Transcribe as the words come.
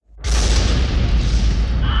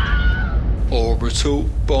Orbital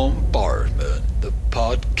Bombardment, the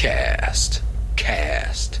podcast.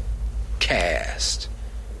 Cast.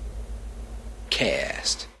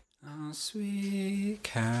 Oh, sweet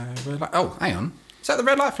Caroline. Oh, hang on. Is that the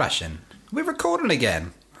red light flashing? We're recording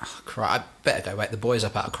again. Oh, cry. I better go wake the boys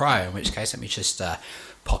up out of cry, in which case let me just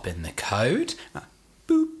pop in the code.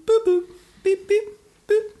 Boop, boop, boop, beep, beep,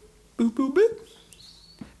 boop, boop, boop, boop.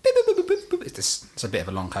 Beep, boop, boop, boop, boop. It's a bit of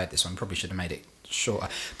a long code, this one. Probably should have made it shorter.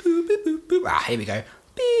 Boop, boop, boop, boop. Ah, here we go.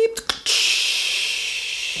 Beep.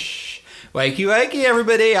 Wakey, wakey,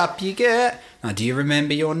 everybody, up you get. Now, do you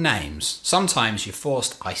remember your names? Sometimes your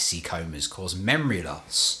forced icy comas cause memory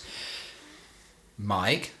loss.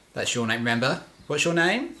 Mike, that's your name, remember? What's your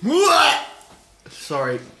name?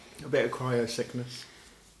 Sorry, a bit of cryo sickness.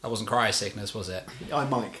 That wasn't cryo sickness, was it? I'm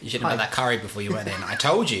Mike. You should have had that curry before you went in. I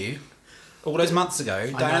told you all those months ago,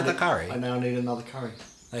 don't have the curry. I now need another curry.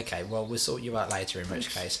 Okay, well, we'll sort you out later, in which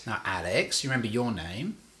case. Now, Alex, you remember your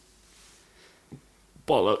name?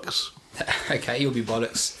 Bollocks. Okay, you'll be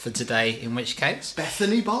bollocks for today, in which case.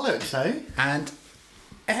 Bethany Bollocks, eh? And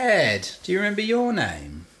Ed, do you remember your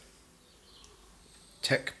name?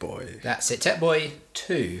 Tech Boy. That's it, Tech Boy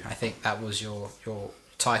 2. I think that was your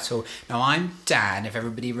title. Now, I'm Dan, if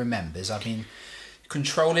everybody remembers. I've been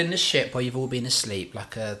controlling the ship while you've all been asleep,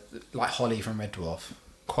 like Holly from Red Dwarf.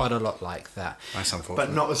 Quite a lot like that. That's unfortunate.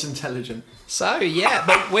 But not as intelligent. So, yeah,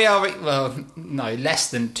 but we are, well, no, less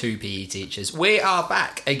than 2 PE teachers. We are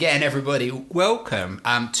back again, everybody. Welcome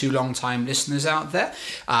to long-time listeners out there.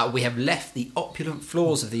 We have left the opulent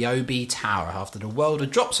floors of the OB Tower after the world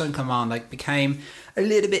of Drop Zone Command became a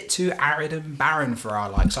little bit too arid and barren for our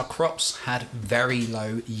likes. Our crops had very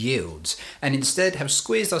low yields and instead have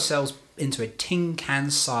squeezed ourselves into a tin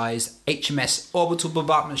can-sized HMS orbital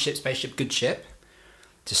bombardment ship, spaceship, good ship,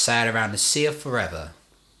 to sail around the sea of forever,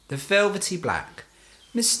 the velvety black,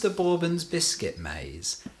 Mr. Bourbon's biscuit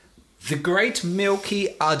maze, the great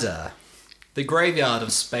milky udder, the graveyard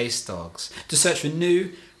of space dogs, to search for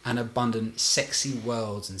new and abundant sexy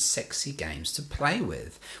worlds and sexy games to play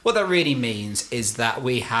with. What that really means is that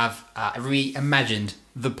we have reimagined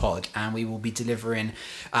the pod and we will be delivering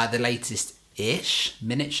the latest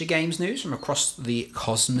miniature games news from across the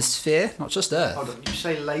cosmosphere, not just Earth. Hold on, you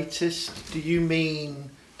say latest, do you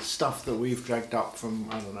mean stuff that we've dragged up from,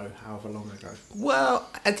 I don't know, however long ago? Well,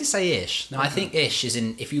 I did say ish. Now, I think ish is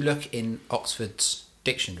in, if you look in Oxford's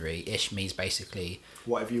dictionary, ish means basically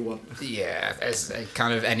whatever you want. Yeah, as a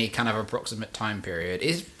kind of any kind of approximate time period.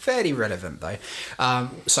 Is fairly relevant though.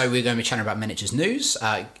 So we're going to be chatting about miniatures news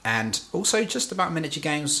and also just about miniature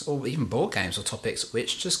games or even board games or topics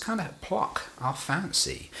which just kind of pluck our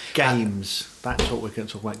fancy. Games. That's what we're going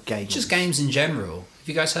to talk about. Games. Just games in general. Have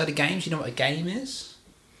you guys heard of games? You know what a game is?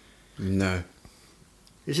 No.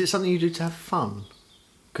 Is it something you do to have fun?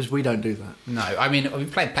 Because we don't do that. No, I mean, we've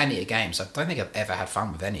played plenty of games. I don't think I've ever had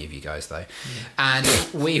fun with any of you guys, though. And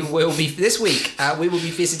we will be, this week, we will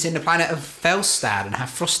be visiting the planet of Felstad and have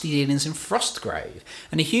frosty dealings in Frostgrave,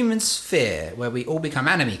 and a human sphere where we all become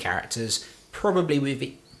anime characters, probably with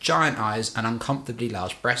giant eyes and uncomfortably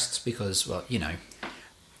large breasts, because, well, you know,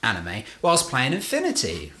 anime, whilst playing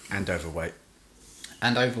Infinity. And overweight.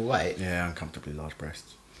 And overweight? Yeah, uncomfortably large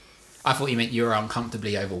breasts. I thought you meant you were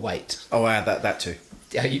uncomfortably overweight. Oh, that too.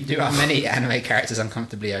 Yeah, you do have many anime characters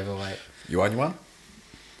uncomfortably overweight. You on one?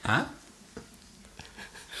 Huh?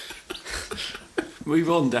 Move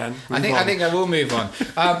on, Dan. I think I will move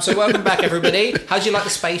on. So welcome back, everybody. How do you like the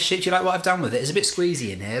spaceship? Do you like what I've done with it? It's a bit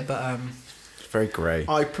squeezy in here, but It's very grey.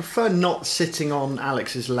 I prefer not sitting on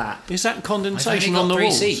Alex's lap. Is that I've condensation only on got the 3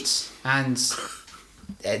 walls? seats, and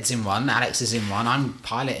Ed's in one, Alex is in one. I'm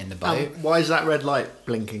piloting the boat Why is that red light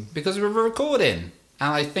blinking? because we're recording,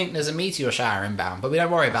 and I think there's a meteor shower inbound, but we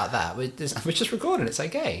don't worry about that. We're just recording. It's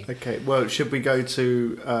okay. Okay, well, should we go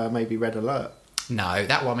to maybe red alert? No,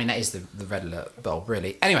 that one. I mean, that is the red alert. Well,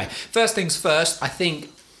 really. Anyway, first things first. I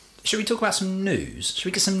think. Should we talk about some news? Should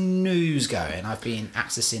we get some news going? I've been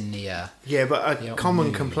accessing the. Yeah, but the a common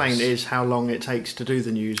news. complaint is how long it takes to do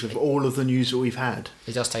the news of all of the news that we've had.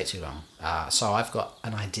 It does take too long. So I've got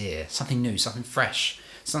an idea. Something new, something fresh,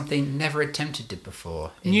 something never attempted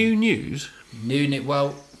before. New news? New.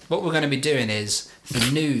 Well, what we're going to be doing is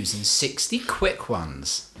the news in 60 quick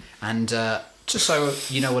ones. And just so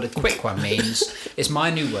you know what a quick one means, it's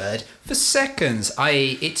my new word for seconds,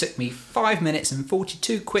 i.e. it took me 5 minutes and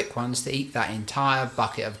 42 quick ones to eat that entire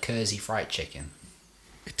bucket of Kersey fried chicken.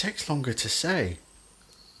 It takes longer to say.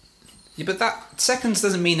 Yeah, but that seconds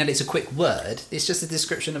doesn't mean that it's a quick word. It's just a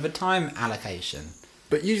description of a time allocation.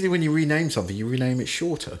 But usually when you rename something, you rename it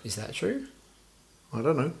shorter. Is that true? I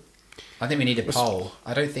don't know. I think we need a poll.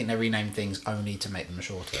 I don't think they rename things only to make them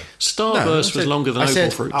shorter. Starburst was longer than I Opal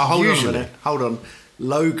said, Fruit. hold on a Usually. minute. Hold on.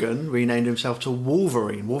 Logan renamed himself to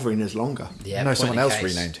Wolverine. Wolverine is longer. Yeah, no, point someone in else case.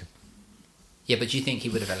 renamed him. Yeah, but do you think he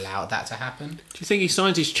would have allowed that to happen? Do you think he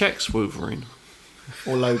signed his checks, Wolverine?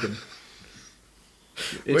 Or Logan.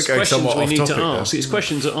 It's going questions somewhat we off need to topic now. ask. It's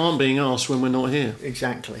questions that aren't being asked when we're not here.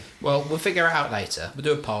 Exactly. Well, we'll figure it out later. We'll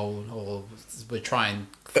do a poll, or we'll try and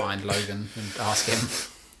find Logan and ask him.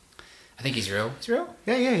 I think he's real. He's real?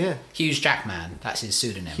 Yeah. Huge Jackman. That's his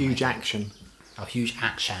pseudonym. Huge I think. action. Oh, Huge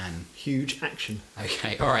Action. Huge action.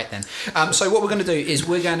 Okay, all right then. So what we're going to do is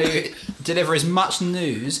we're going to deliver as much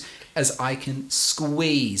news as I can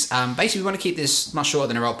squeeze. Basically, we want to keep this much shorter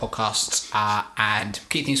than our old podcasts and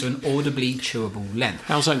keep things to an audibly chewable length.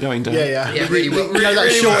 How's that going, Dan? Yeah. Yeah, really well. You know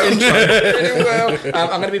that short intro. Really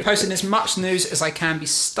well. I'm going to be posting as much news as I can be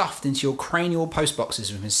stuffed into your cranial post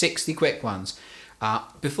boxes within 60 quick ones.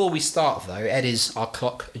 Before we start, though, Ed is our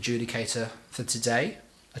clock adjudicator for today.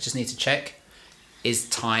 I just need to check. Is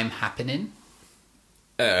time happening?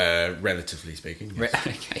 Relatively speaking. Yes.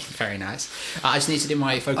 Okay, very nice. I just need to do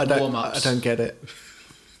my I vocal don't, warm-ups. I don't get it.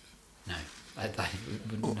 No, I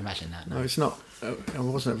wouldn't imagine that. No, No. it's not. It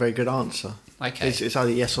wasn't a very good answer. Okay. It's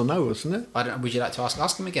either yes or no, wasn't it? I don't, would you like to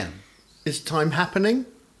ask him again? Is time happening?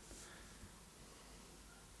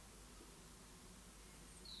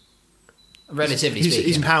 Relatively He's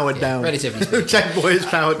speaking. powered Yeah, down. Relatively speaking. Tech Boy is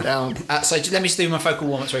powered down. So let me just do my vocal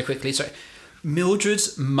warm-ups very quickly. So,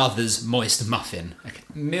 Mildred's mother's moist muffin. Okay.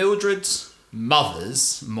 Mildred's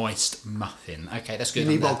mother's moist muffin. Okay, that's good. You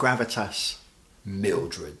need on more that. gravitas.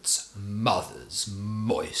 Mildred's mother's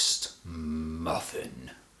moist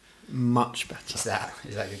muffin. Much better. Is that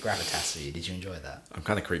good gravitas for you? Did you enjoy that? I'm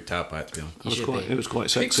kind of creeped out by it, to be honest. It was quite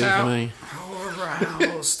Freaks sexy out. for me.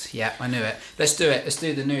 Aroused. Yeah, I knew it. Let's do it. Let's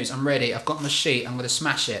do the news. I'm ready. I've got my sheet. I'm going to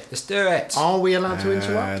smash it. Let's do it. Are we allowed to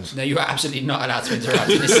interrupt? No, you are absolutely not allowed to interrupt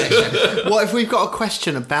in this section. What if we've got a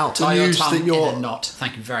question about the Tie your news tongue that in you're... a knot.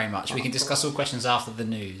 Thank you very much. We can discuss all questions after the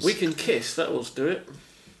news. We can kiss, that will do it.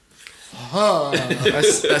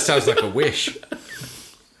 That sounds like a wish.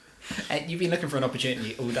 You've been looking for an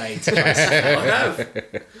opportunity all day to try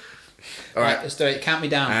and All right. let's do it. Count me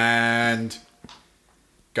down. And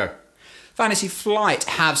go. Fantasy Flight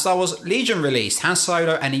have Star Wars Legion released. Han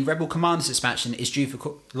Solo and the Rebel Commanders expansion is due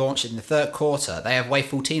for launch in the third quarter. They have Wave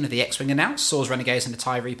 14 of the X-Wing announced, Swords, Renegades and the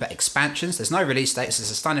TIE Reaper expansions. There's no release date, so there's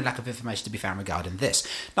a stunning lack of information to be found regarding this.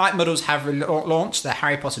 Night Models have launched their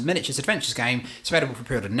Harry Potter Miniatures Adventures game. It's available for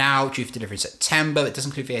pre-order now, due for delivery in September. It does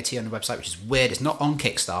include VAT on the website, which is weird. It's not on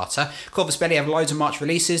Kickstarter. Corvus Belli have loads of March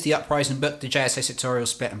releases. The Uprising book, the JSA Sectorial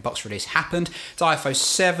split and box release happened. Diefo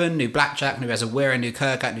 7, new Blackjack, new Azawira, new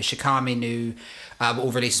Kurgat, new Shikami, new...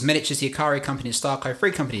 all releases miniatures. The Akari Company and Starco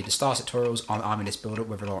Free Company, the Star Sectorials on Army List Builder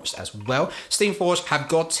were launched as well. Steamforge have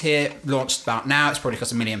God Tier launched about now. It's probably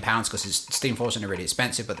cost £1 million because it's Steamforge and they're really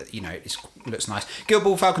expensive, but it looks nice. Guild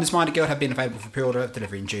Ball Falcon and Minder Guild have been available for pre-order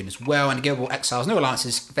delivery in June as well, and the Guild Ball Exiles New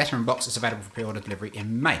Alliances Veteran Box is available for pre-order delivery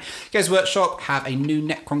in May. Games Workshop have a new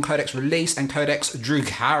Necron Codex release and Codex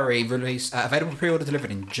Drukari release available for pre-order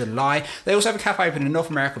delivered in July. They also have a cafe open in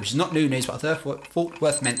North America, which is not new news, but thought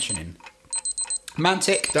worth mentioning.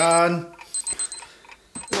 Mantic. Done.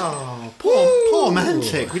 Oh, poor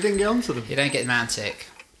Mantic. We didn't get onto them. You don't get Mantic.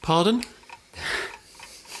 Pardon?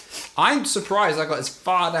 I'm surprised I got as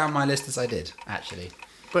far down my list as I did, actually.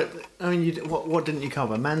 But, I mean, what didn't you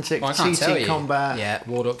cover? Mantic, Well, I can't tell TT you. Combat. Yeah,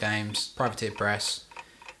 Wardlock Games, Privateer Press,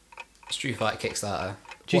 Street Fighter Kickstarter.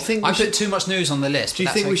 Do you think we I should- put too much news on the list? Do you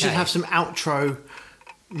but think that's we should okay. have some outro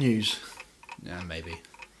news? Yeah, maybe.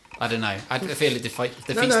 I don't know. I feel it defeats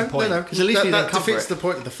the point. No, because at least we that didn't cover defeats it. the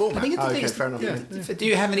point of the I format. think it's the Okay, thing is- fair enough. yeah. Do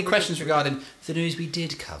you have any questions regarding the news we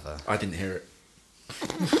did cover? I didn't hear it.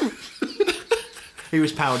 He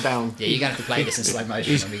was powered down. Yeah, you're going to have to play this in slow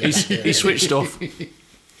motion when we get back to it. He switched off.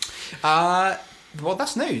 Well,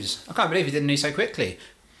 that's news. I can't believe you did the news so quickly.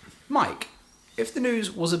 Mike, if the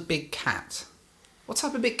news was a big cat, what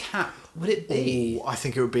type of big cat would it be? Oh, I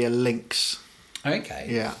think it would be a lynx. Okay.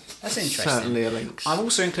 Yeah. That's interesting. Certainly a lynx. I'm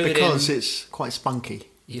also included because in... it's quite spunky.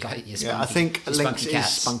 You like your spunky... Yeah, I think a your lynx spunky is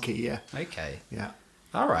cats. spunky, yeah. Okay. Yeah.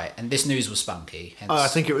 All right. And this news was spunky. Hence, Oh, I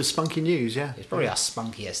think it was spunky news, yeah. it's probably our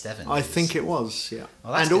spunkiest ever I news. think it was, yeah.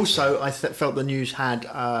 Well, that's and good also, I felt the news had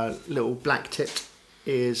little black tipped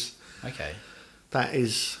ears. Okay. That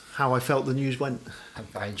is how I felt the news went.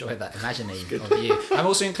 I enjoyed that imagining of you. I'm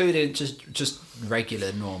also included just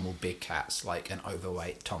regular, normal big cats, like an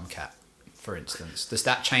overweight tomcat, for instance. Does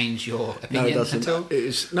that change your No, it opinion doesn't. at all?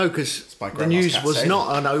 Because my the grandma's news cat was Salem.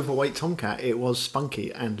 not an overweight tomcat. It was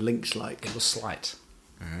spunky and lynx-like. It was slight.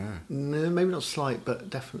 No, maybe not slight, but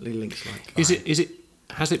definitely lynx-like.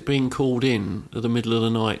 Has it been called in at the middle of the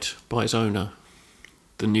night by its owner,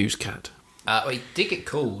 the news cat? Well, he did get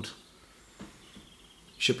called.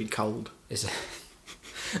 Should be cold.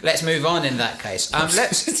 Let's move on in that case.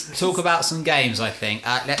 Let's talk about some games, I think.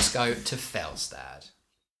 Let's go to Felstad.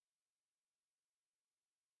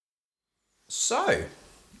 So,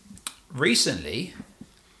 recently,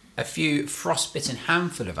 a few frostbitten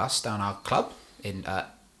handful of us down our club in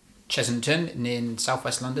Chesington in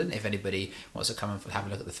southwest London. If anybody wants to come and have a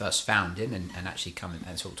look at the first founding and actually come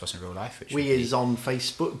and talk to us in real life, which we is on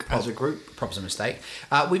Facebook as a group. Probably a mistake.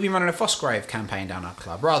 We've been running a Frostgrave campaign down our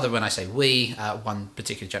club. Rather, when I say we, one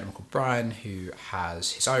particular gentleman called Brian, who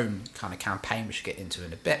has his own kind of campaign, which we'll get into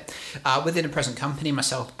in a bit. Within the present company,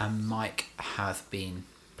 myself and Mike have been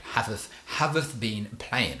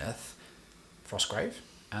playing Frostgrave,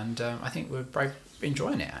 and I think we're both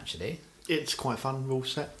enjoying it actually. It's quite fun rule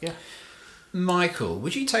set, yeah. Michael,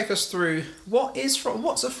 would you take us through what's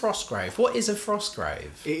a Frostgrave? What is a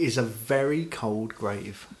Frostgrave? It is a very cold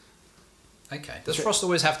grave. Okay. Does frost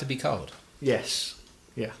always have to be cold? Yes.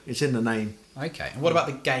 Yeah, it's in the name. Okay. And what about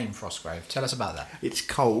the game Frostgrave? Tell us about that. It's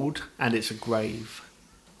cold and it's a grave.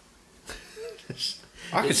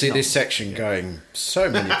 I could see this section going so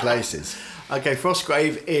many places. Okay,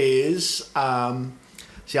 Frostgrave is...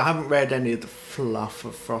 see, I haven't read any of the fluff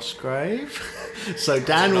of Frostgrave, so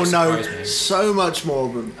Dan will know so much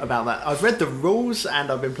more about that. I've read the rules and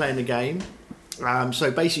I've been playing the game.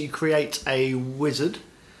 So basically you create a wizard,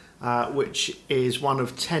 which is one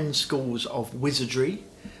of 10 schools of wizardry,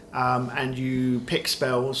 and you pick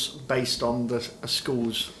spells based on the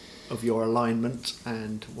schools of your alignment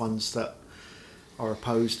and ones that are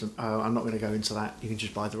opposed. I'm not going to go into that. You can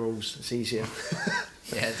just buy the rules. It's easier.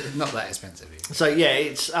 Yeah, not that expensive. So yeah,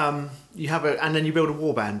 it's you have and then you build a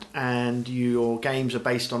warband, and your games are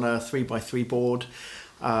based on a 3x3 board,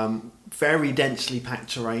 very densely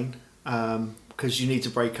packed terrain, because you need to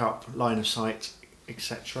break up line of sight,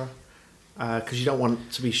 etc. Because you don't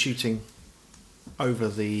want to be shooting over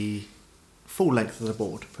the full length of the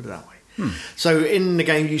board. Put it that way. So in the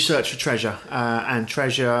game you search for treasure, and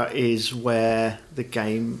treasure is where the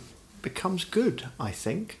game becomes good, I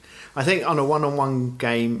think on a one-on-one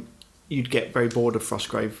game you'd get very bored of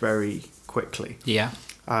Frostgrave very quickly. Yeah.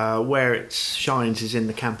 Where it shines is in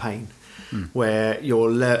the campaign, where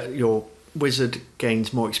your wizard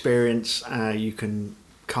gains more experience, you can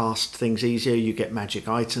cast things easier, you get magic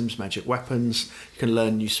items, magic weapons, you can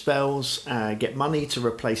learn new spells, get money to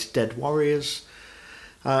replace dead warriors.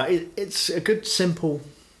 It's a good, simple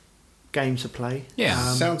game to play. Yeah.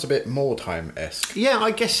 Sounds a bit Mordheim-esque. Yeah,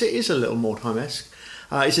 I guess it is a little Mordheim-esque.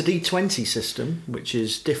 It's a D20 system, which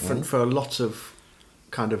is different for a lot of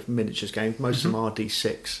kind of miniatures games. Most of them are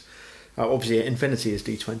D6. Obviously, Infinity is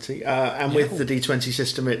D20. And with the D20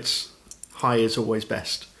 system, it's high is always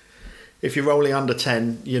best. If you're rolling under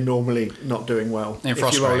 10, you're normally not doing well. In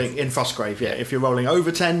Frostgrave. In Frostgrave, yeah. If you're rolling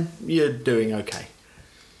over 10, you're doing okay.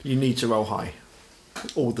 You need to roll high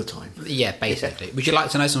all the time. Yeah, basically. Yeah. Would you like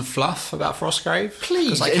to know some fluff about Frostgrave?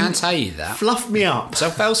 Please. Because I can tell you that. Fluff me up. So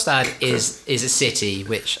Felstad is a city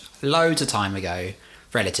which, loads of time ago,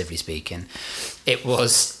 relatively speaking, it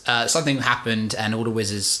was something happened and all the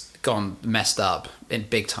wizards gone messed up in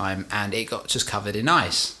big time, and it got just covered in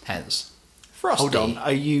ice. Hence, Frosty. Hold on.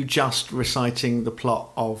 Are you just reciting the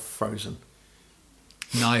plot of Frozen?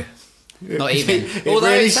 No. Not even.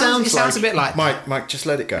 Although really it sounds a bit like Mike, just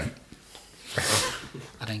let it go.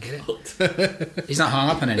 I don't get it. He's not hung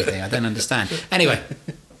up on anything. I don't understand. Anyway,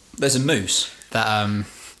 there's a moose that...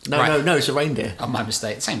 No, it's a reindeer. Oh, my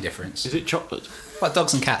mistake. Same difference. Is it chocolate? Like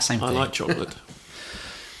dogs and cats, same thing. I like chocolate.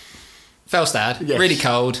 Felstad, really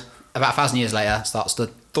cold. About 1,000 years later, starts to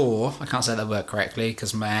thaw. I can't say that word correctly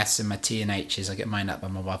because my S and my T and H's, I get mine up by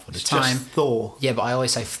my wife all the time. Just Thor. Yeah, but I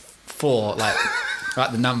always say four, like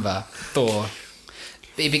the number, Thor.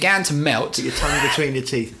 But it began to melt. Put your tongue between your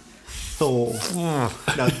teeth. Thor.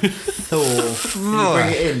 No, Thor. Can you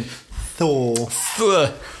bring it in? Thor.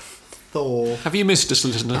 Thor. Have you missed us,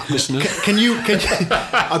 listener? Can you?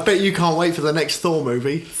 I bet you can't wait for the next Thor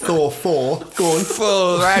movie. Thor 4. Go on.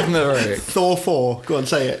 Thor Ragnarok. Thor 4. Go on,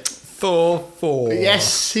 say it. Thor 4.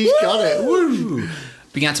 Yes, he's got it. Woo!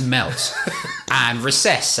 Began to melt and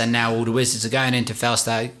recess, and now all the wizards are going into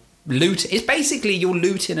Felstad. Loot. It's basically you're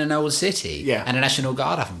looting an old city. Yeah. And the National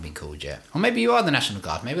Guard haven't been called yet. Or maybe you are the National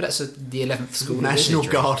Guard. Maybe that's the 11th school. National of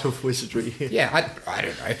Wizardry. Guard of Wizardry. Yeah, I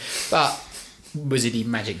don't know. But wizardy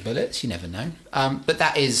magic bullets, you never know. But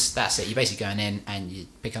that's it. You're basically going in and you're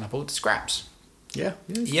picking up all the scraps. Yeah.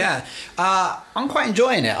 Yeah. I'm quite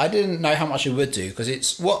enjoying it. I didn't know how much it would do because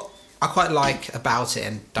it's what I quite like about it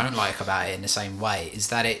and don't like about it in the same way is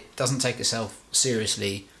that it doesn't take itself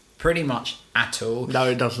seriously pretty much at all. No,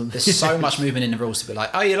 it doesn't. There's so much movement in the rules to be like,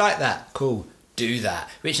 oh, you like that? Cool, do that.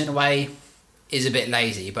 Which in a way is a bit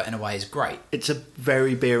lazy, but in a way is great. It's a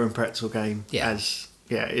very beer and pretzel game. Yeah.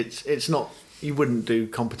 It's not. You wouldn't do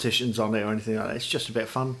competitions on it or anything like that. It's just a bit of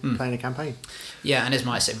fun playing a campaign. Yeah, and as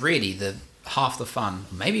Mike said, really half the fun,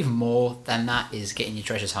 maybe even more than that, is getting your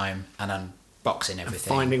treasures home and unboxing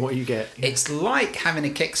everything. Finding what you get. Yeah. It's like having a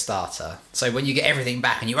Kickstarter. So when you get everything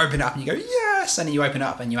back and you open it up and you go, yes, and then you open it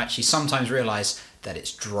up and you actually sometimes realise that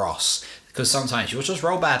it's dross. Because sometimes you'll just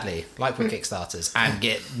roll badly, like with Kickstarters, and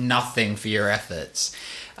get nothing for your efforts.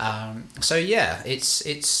 So yeah, it's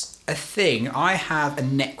a thing. I have a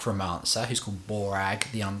necromancer who's called Borag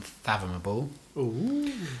the Unfathomable.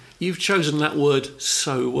 Ooh. You've chosen that word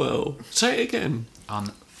so well. Say it again.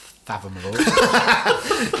 Unfathomable. Do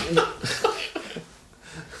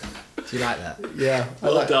you like that? Yeah.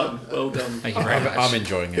 Well done. Well done. Thank you very much. I'm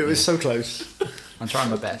enjoying it. It was so close. I'm trying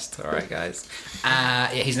my best. All right, guys. Yeah,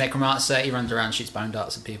 he's a necromancer. He runs around, shoots bone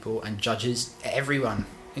darts at people, and judges everyone,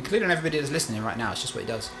 including everybody that's listening right now. It's just what he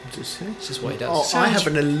does. It's just what he does. Oh, I have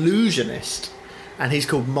an illusionist, and he's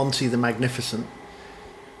called Monty the Magnificent.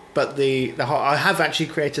 But I have actually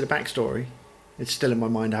created a backstory. It's still in my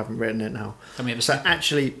mind. I haven't written it now. So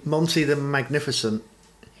actually, Monty the Magnificent,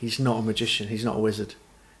 he's not a magician. He's not a wizard.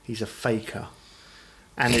 He's a faker.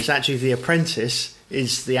 And it's actually the apprentice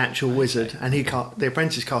is the actual wizard, and the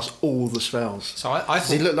apprentice casts all the spells. So I Does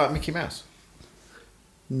he thought, look like Mickey Mouse?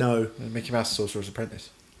 No, Mickey Mouse Sorcerer's Apprentice?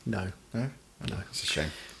 no. No? No. It's a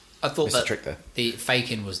shame. I thought Missed a that trick there. the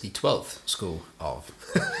faking was the 12th school of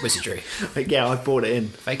wizardry. Yeah, I brought it in.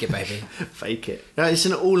 Fake it, baby. Fake it. No, it's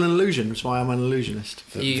all an illusion. That's why I'm an illusionist.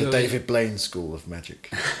 The David Blaine School of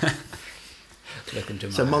Magic. Look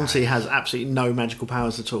into So my Monty eye. has absolutely no magical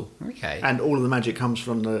powers at all. Okay. And all of the magic comes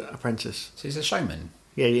from the apprentice. So he's a showman.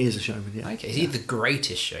 Yeah, he is a showman, yeah. Okay. Is he the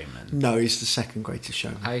greatest showman? No, he's the second greatest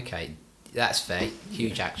showman. Okay. That's fair.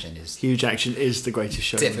 Huge action is Huge Action is the greatest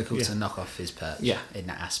showman. difficult yeah. to knock off his perch Yeah. in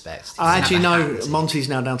that aspect. I He actually doesn't have a know hat. Monty's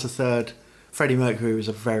now down to third. Freddie Mercury was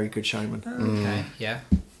a very good showman. Okay, yeah.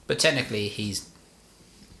 But technically he's...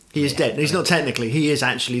 He is dead. He's not technically. He is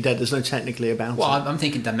actually dead. There's no technically about Well, it. I'm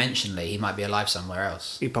thinking dimensionally he might be alive somewhere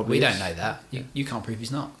else. He probably We is. don't know that. You can't prove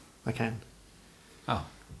he's not. I can. Oh.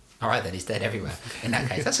 All right, then he's dead everywhere. In that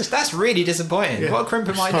case, that's really disappointing. Yeah. What a crimp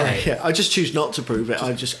in my Sorry, day. yeah, I just choose not to prove it.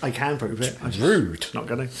 I can prove it. I'm just Rude. not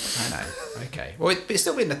going to. I know. Okay. Well, but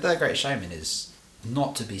still being the third greatest showman is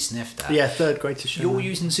not to be sniffed at. Yeah, third greatest showman. You're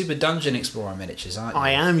using Super Dungeon Explorer miniatures, aren't you?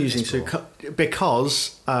 I am using Explorer.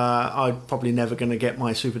 because I'm probably never going to get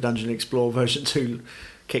my Super Dungeon Explorer version 2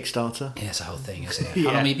 Kickstarter. Yeah, it's a whole thing, isn't it? Yeah. How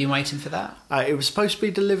long have you been waiting for that? It was supposed to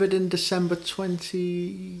be delivered in December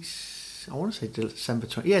 20. I want to say December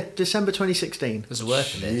 20. Yeah, December 2016. There's a word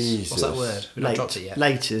for this. What's that Jesus. word? We've not dropped it yet.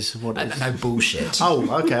 Late is what it is. No bullshit. Oh,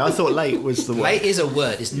 okay. I thought late was the word. Late is a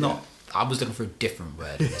word. It's not. I was looking for a different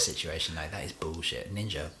word in this situation. No, that is bullshit.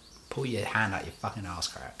 Ninja, pull your hand out your fucking ass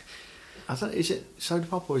crack. I thought, is it Soda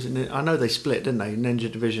Pop or is it? I know they split, didn't they?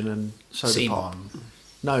 Ninja Division and Soda Pop. Simon.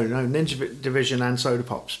 No, Ninja Division and Soda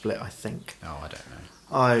Pop split. I think. Oh, I don't know.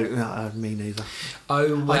 Me neither.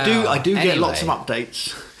 Oh, wow. I do get lots of Anyway.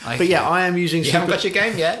 updates. Okay. But yeah, I am using. You haven't got your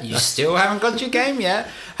game yet? You still haven't got your game yet?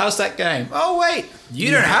 How's that game? Oh, wait.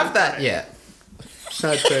 You don't have that yet.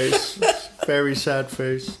 Sad face. Very sad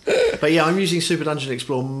face. But yeah, I'm using Super Dungeon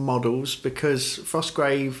Explorer models because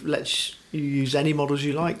Frostgrave lets you use any models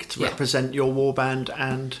you like to Yeah. represent your warband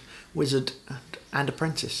and wizard and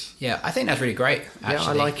apprentice. Yeah, I think that's really great,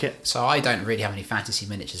 actually. Yeah, I like it. So I don't really have any fantasy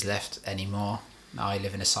miniatures left anymore. I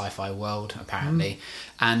live in a sci-fi world, apparently.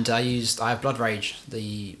 And I have Blood Rage,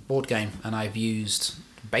 the board game, and I've used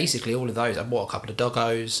basically all of those. I bought a couple of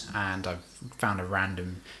doggos, and I've found a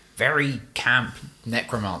random, very camp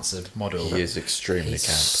necromancer model. He is extremely He's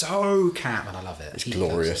camp. so camp, and I love it. It's He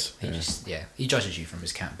glorious, loves it. yeah. He judges you from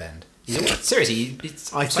his camp bend. Seriously,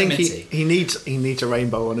 it's I so think minty. he needs a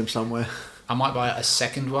rainbow on him somewhere. I might buy a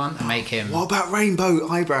second one and make him... What about rainbow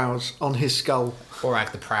eyebrows on his skull?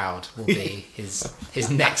 Borag the Proud will be his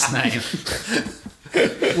next name.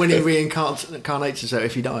 When he reincarnates himself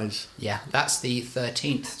if he dies. Yeah, that's the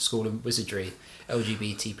 13th School of Wizardry,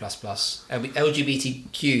 LGBT++,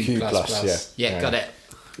 LGBTQ++. Yeah. Yeah, got it.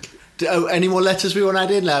 Any more letters we want to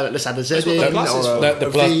add in? Let's add a Z in. what the plus is or for. No, a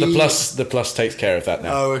V. the plus takes care of that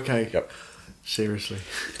now. Oh, okay. Yep. Seriously.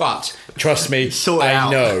 But Trust me, Sort it I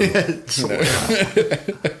out. know. Sort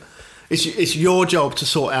it out. It's your job to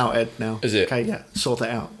sort out, Ed, now. Is it? Okay, yeah. Sort it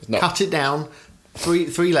out. not. Cut it down.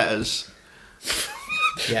 Three letters.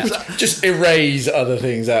 Yeah. Just erase other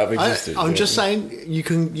things out of existence. I'm just saying, you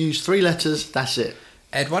can use 3 letters. That's it.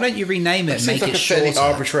 Ed, why don't you rename it and Seems make like it a fairly shorter?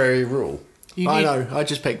 arbitrary rule. I know. I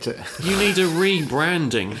just picked it. You need a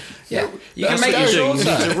rebranding. Yeah, you can That's make what it you do. You need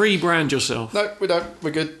shorter. to rebrand yourself. No, we don't.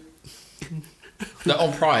 We're good. Look,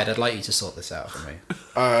 on Pride, I'd like you to sort this out for me.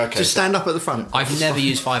 Okay. Just stand up at the front. I've never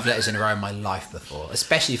used 5 letters in a row in my life before,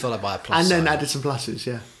 especially followed by a plus And then sign. added some pluses,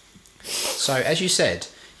 yeah. So, as you said,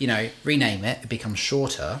 rename it, it becomes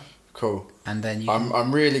shorter, Cool. and then you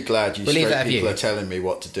I'm really glad you We'll leave straight that of people you. are telling me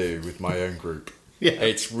what to do with my own group. Yeah.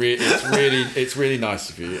 It's really nice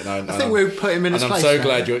of you. And I think we'll put him in his and I'm place so now.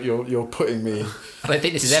 glad you're putting me. I don't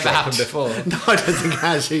think this has ever happened before. No, I don't think it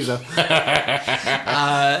has either.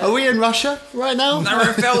 Are we in Russia right now? No, we're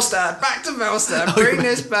in Felstad. Back to Felstad. Bring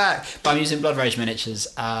this back. But I'm using Blood Rage miniatures.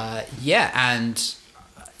 I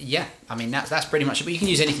mean that's pretty much it. But you can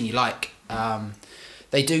use anything you like.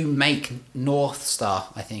 They do make North Star,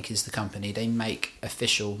 I think, is the company. They make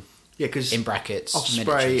official, Yeah, because in brackets, Osprey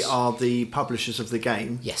miniatures. are the publishers of the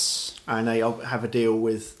game. Yes. And they have a deal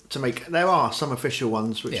to make. There are some official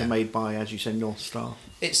ones which Yeah. are made by, as you said, North Star.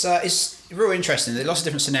 It's real interesting. There are lots of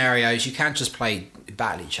different scenarios. You can't just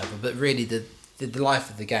battle each other, but really the life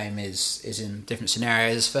of the game is in different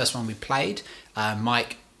scenarios. The first one we played,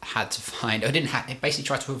 Mike had to find, he basically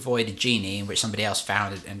tried to avoid a genie in which somebody else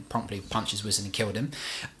found it and promptly punched his wizard and killed him.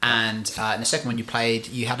 And in the second one you played,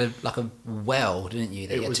 you had a well, didn't you?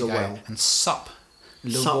 That you had to go well. and sup the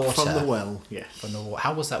Sup water from the well, yes. From the water.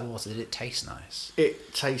 How was that water? Did it taste nice?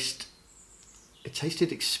 It tasted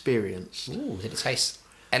experience. Ooh, did it taste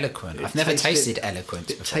eloquent? It I've never tasted tasted- eloquent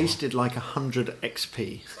It before. tasted like 100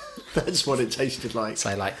 XP. That's what it tasted like.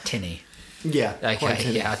 So like tinny. Yeah. quite Okay,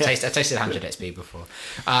 tinny. yeah, I tasted 100 XP before.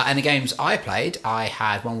 And the games I played, I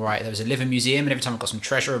had one where there was a living museum, and every time I got some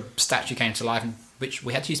treasure, a statue came to life, and which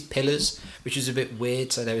we had to use pillars, which was a bit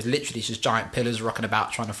weird. So there was literally just giant pillars rocking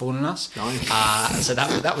about trying to fall on us. Nice. So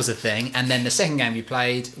that was a thing. And then the second game we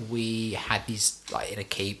played, we had these like in a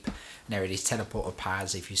keep. And there are these teleporter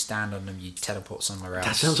pads. If you stand on them, you teleport somewhere else.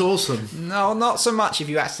 That sounds awesome. No, not so much if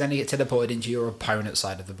you accidentally get teleported into your opponent's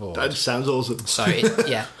side of the board. That sounds awesome. So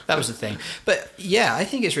that was the thing. But yeah, I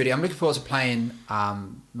think it's really. I'm looking forward to playing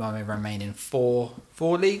my remaining four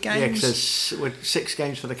league Yeah, games. because there's 6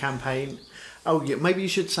 games for the campaign. Oh, yeah, maybe you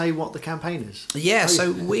should say what the campaign is. Yeah, Oh,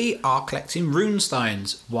 so we are collecting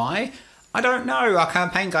runestones. Why? I don't know. Our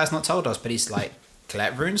campaign guy's not told us, but he's like,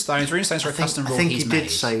 collect runestones. Runestones are a custom I rule think he's he made.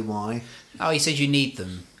 did say why. Oh, he said you need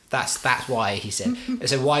them. That's why he said. I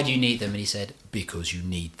said, why do you need them? And he said, because you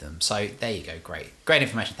need them. So there you go. Great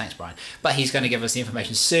information. Thanks, Brian. But he's going to give us the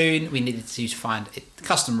information soon. We needed to find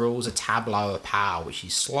custom rules, a tableau of power, which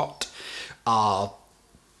you slot our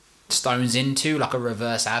stones into, like a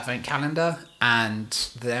reverse advent calendar, and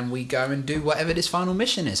then we go and do whatever this final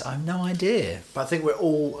mission is. I have no idea. But I think we're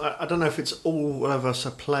all. I don't know if it's all of us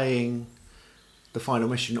are playing the final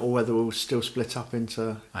mission, or whether we'll still split up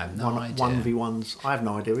into I have no idea. 1v1s. I have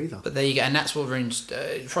no idea either. But there you go, and that's what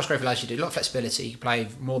Frostgrave allows you to do. A lot of flexibility. You can play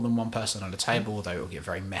more than one person on a table, although it will get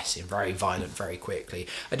very messy and very violent very quickly.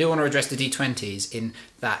 I do want to address the D20s in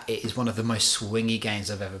that it is one of the most swingy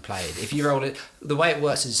games I've ever played. If you roll it, the way it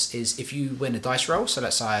works is if you win a dice roll, so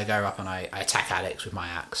let's say I go up and I attack Alex with my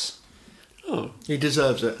axe. Oh, He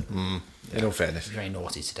deserves it. In all fairness. Very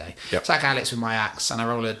naughty today. Yep. Attack Alex with my axe, and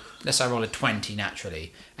let's say I roll a 20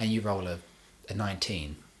 naturally, and you roll a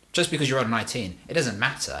 19. Just because you rolled a 19, it doesn't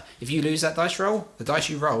matter. If you lose that dice roll, the dice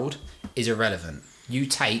you rolled is irrelevant. You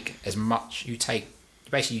take you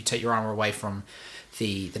take your armor away from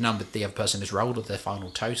the number the other person has rolled or their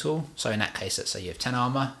final total. So in that case, let's say you have 10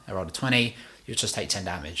 armor, I rolled a 20, you just take 10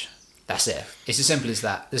 damage. That's it. It's as simple as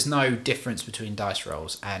that. There's no difference between dice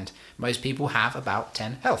rolls, and most people have about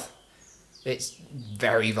 10 health. It's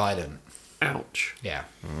very violent. ouch. Yeah.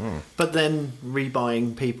 But then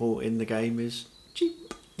rebuying people in the game is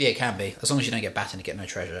cheap. Yeah, it can be. As long as you don't get battered and get no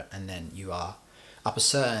treasure, and then you are up a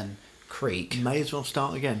certain creek May as well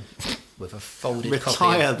start again. with a folded Retire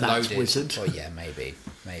copy of that Loaded. wizard. Well, yeah, maybe.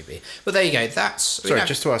 But there you go. That's... Sorry,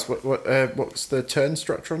 just to ask, what's the turn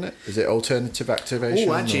structure on it? Is it alternative activation?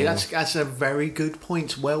 Oh, actually, or- that's a very good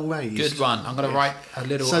point. Well raised. Good one. I'm going to write a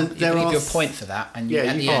little... So you there can are give you a point for that, and Yeah,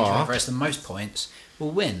 at you the end, are. whoever has the most points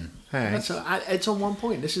will win. Thanks. It's on 1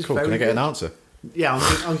 point. This is Cool. very Can I get good. an answer? Yeah,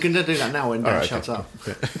 I'm going to do that now when Dan Alright, shuts okay.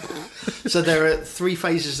 up. So there are 3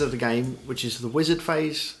 phases of the game, which is the wizard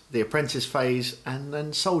phase, the apprentice phase, and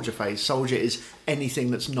then soldier phase. Soldier is anything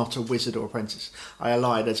that's not a wizard or apprentice. I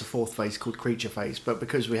lied, there's a 4th phase called creature phase, but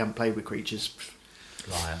because we haven't played with creatures...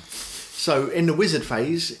 Liar. So in the wizard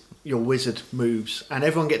phase, your wizard moves, and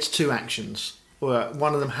everyone gets 2 actions.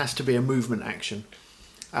 One of them has to be a movement action.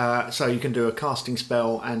 So you can do a casting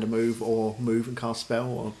spell and a move, or move and cast spell,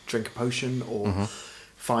 or drink a potion, or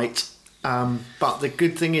fight. But the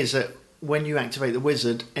good thing is that when you activate the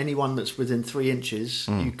wizard, anyone that's within 3 inches,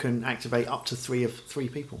 you can activate up to 3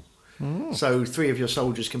 people. So 3 of your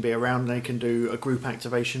soldiers can be around, and they can do a group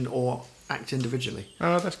activation or act individually.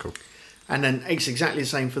 Oh, that's cool. And then it's exactly the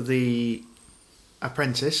same for the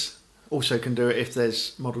apprentice. Also can do it if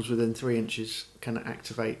there's models within 3 inches, can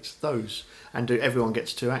activate those. And everyone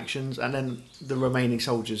gets 2 actions, and then the remaining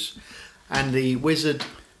soldiers. And the wizard,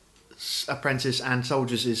 apprentice and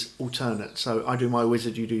soldiers is alternate. So I do my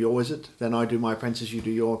wizard, you do your wizard. Then I do my apprentice, you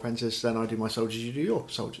do your apprentice. Then I do my soldiers, you do your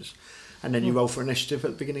soldiers. And then you roll for initiative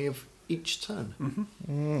at the beginning of each turn.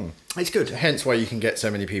 It's good. Hence why you can get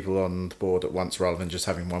so many people on the board at once rather than just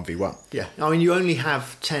having 1v1. Yeah, I mean, you only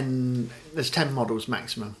have 10. There's 10 models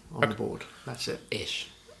maximum on the board. That's it. Ish.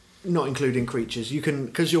 Not including creatures. You can,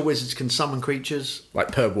 because your wizards can summon creatures.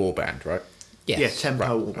 Like per warband, right? Yes. Yeah, 10 per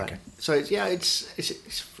warband. okay. So it's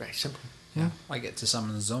very simple. Yeah. I get to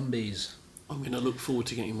summon zombies. I'm going to look forward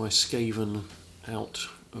to getting my Skaven out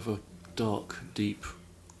of a dark, deep,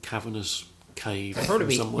 cavernous cave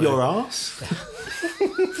Probably somewhere. Your arse.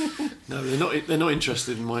 No, they're not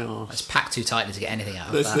interested in my arse. It's packed too tightly to get anything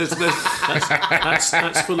out of that.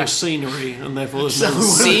 That's full of scenery, and therefore there's no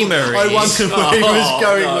Scenery. I wonder where he was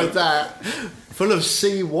going no. with that. Full of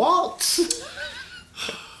sea what?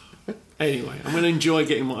 Anyway, I'm going to enjoy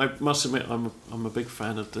getting my. I must admit, I'm a big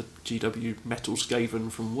fan of the GW Metal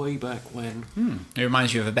Skaven from way back when. It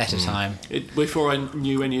reminds you of a better time Before I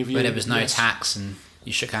knew any of you. where there was no Yes. tax and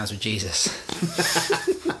you shook hands with Jesus.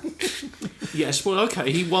 Yes, well,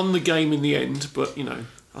 okay, he won the game in the end, but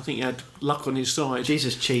I think he had luck on his side.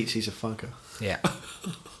 Jesus cheats. He's a fucker. Yeah.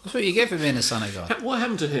 That's what you get for being a son of God. What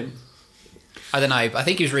happened to him? I don't know. I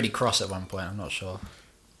think he was really cross at one point. I'm not sure.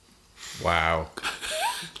 Wow.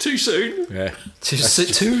 Too soon? Yeah. Too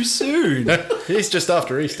soon. It's just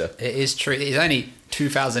after Easter. It is true. It's only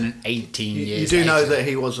 2018 You years. do know later. that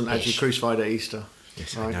he wasn't actually Ish. crucified at Easter.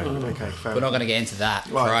 Yes, Right? I know. Okay, fair We're not enough. going to get into that.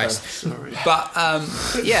 Right, Christ. Sorry. But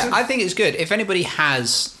yeah, I think it's good. If anybody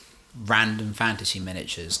has random fantasy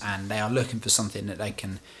miniatures and they are looking for something that they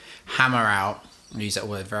can hammer out, I'll use that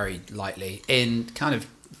word very lightly, in kind of,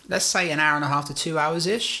 let's say, an hour and a half to 2 hours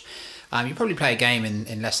ish. You probably play a game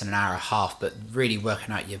in less than an hour and a half, but really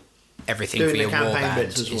working out everything Doing for the your campaign warband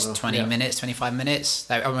bits as is well, 20 yeah. minutes, 25 minutes.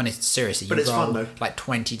 I mean, seriously, But you it's roll fun, though. like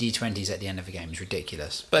 20 d20s at the end of a game. It's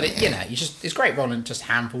ridiculous. But it's great rolling just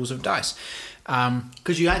handfuls of dice.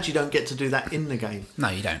 Because you actually don't get to do that in the game. No,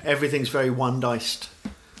 you don't. Everything's very one-diced.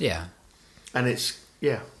 Yeah. And it's,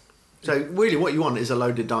 yeah. So really what you want is a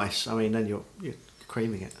loaded dice. I mean, then you're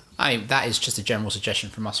creaming it. I mean, that is just a general suggestion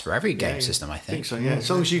from us for every game Yeah, system, I think. so, yeah. As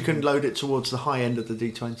long as you can load it towards the high end of the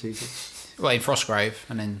D20s. It's, Well, in Frostgrave,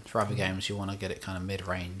 and then for other games, you want to get it kind of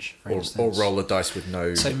mid-range, for Or instance. roll the dice with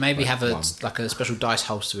no. So maybe have one. a special dice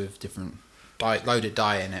holster with different loaded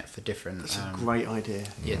die in it for different. That's a great idea.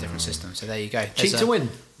 different systems. So there you go. Cheat to win.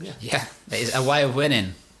 Yeah. Yeah, it is a way of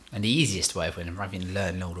winning, and the easiest way of winning, rather than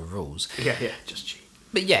learning all the rules. Yeah, just cheat.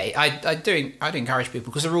 But yeah, I'd encourage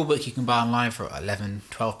people, because the rule book you can buy online for £11,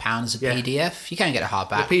 £12 as a Yeah. PDF. You can get a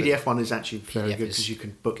hardback. The PDF one is actually very PDF good is because you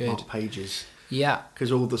can bookmark good. pages. Yeah.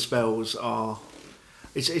 Because all the spells are...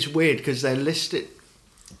 It's weird because they're listed...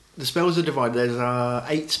 The spells are divided. There's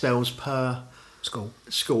 8 spells per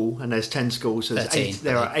school, and there's 10 schools. So there's 13.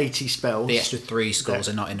 there are 80 spells. The extra 3 schools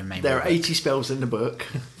are not in the main There rule are book. 80 spells in the book.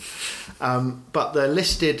 But they're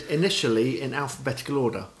listed initially in alphabetical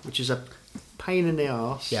order, which is a pain in the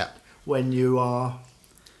arse Yeah. when you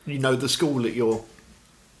know the school that your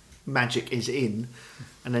magic is in,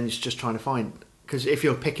 and then it's just trying to find... Because if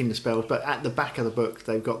you're picking the spells, but at the back of the book,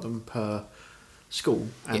 they've got them per school,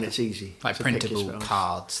 and Yeah. it's easy. Like to pick your printable spells.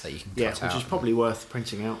 cards that you can Yeah, cut which out. is probably worth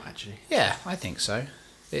printing out, actually. Yeah, I think so.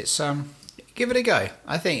 It's give it a go.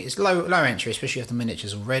 I think it's low entry, especially if the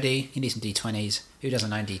miniatures already. You need some D20s. Who doesn't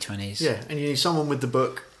know D20s? Yeah, and you need someone with the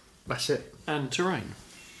book. That's it. And terrain.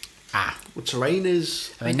 Well, terrain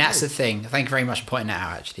is... I mean, that's the thing. Thank you very much for pointing that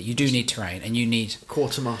out, actually. You do need terrain, and you need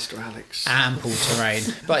Quartermaster Alex. ample terrain.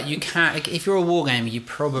 But you can't... If you're a wargamer, you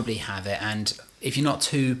probably have it, and if you're not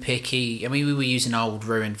too picky... I mean, we were using old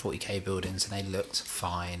ruined 40k buildings, and they looked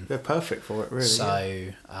fine. They're perfect for it, really.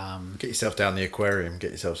 So... Get yourself down the aquarium.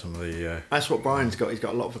 Get yourself some of the. That's what Brian's got. He's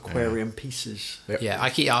got a lot of aquarium pieces. Yep. Yeah, I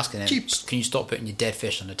keep asking him, Cheap. can you stop putting your dead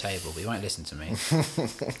fish on the table? But he won't listen to me.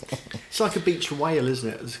 It's like a beach whale, isn't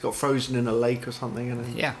it? It's got frozen in a lake or something.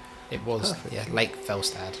 And Yeah, it was. Perfect. Yeah, Lake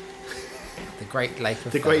Felstad. The Great Lake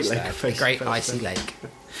of The Felstad. Great Lake of The Great Felstad. Icy Lake.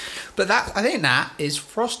 But I think that is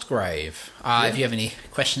Frostgrave. If you have any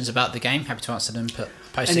questions about the game, happy to answer them.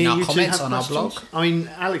 Post in our comments on our blog. I mean,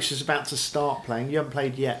 Alex is about to start playing. You haven't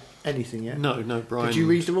played anything yet. No, Brian. Did you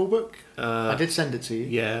read the rulebook? I did send it to you.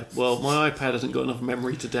 Yeah. Well, my iPad hasn't got enough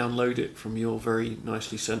memory to download it from your very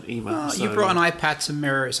nicely sent email. Oh, you brought an iPad to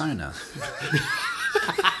mirror its owner.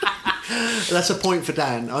 That's a point for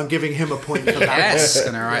Dan. I'm giving him a point for that. Yes,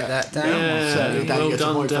 going to write that down. Yeah, So Dan well gets a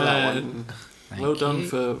done, point for that Dan. one. Well done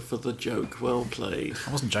you. for the joke. Well played.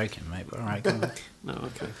 I wasn't joking, mate, but all right, go on. No,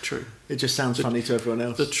 okay, true. It just sounds funny to everyone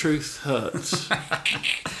else. The truth hurts.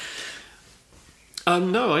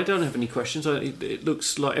 No, I don't have any questions. It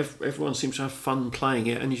looks like everyone seems to have fun playing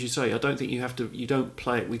it, and as you say, I don't think you don't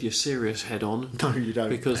play it with your serious head on. No, you don't.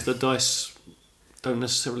 Because the dice don't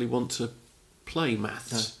necessarily want to play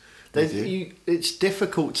maths. No. It's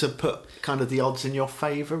difficult to put kind of the odds in your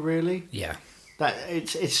favour, really. Yeah. That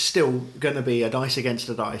it's still going to be a dice against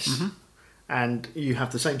a dice, and you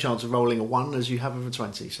have the same chance of rolling a 1 as you have of a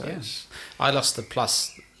 20. So Yes. I lost the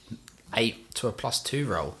 +8 to a +2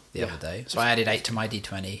 roll the other day. So I added 8 to my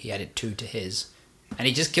D20, he added 2 to his, and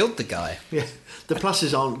he just killed the guy. yeah, the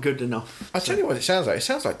pluses aren't good enough. I'll tell you what it sounds like. It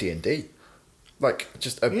sounds like D&D. Like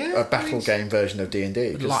just a battle game version of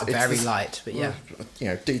D&D. Very light, but yeah.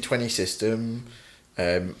 D20 system,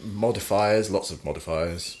 modifiers, lots of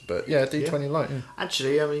modifiers. But yeah, D20 light. Yeah.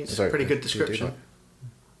 Actually, I mean, it's a pretty good description. D20.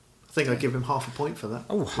 I think I'd give him half a point for that.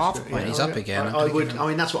 Oh, half a point. He's up again. I would. I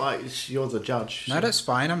mean, that's what you're the judge. No, that's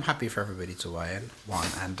fine. I'm happy for everybody to weigh in.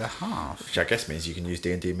 1.5. Which I guess means you can use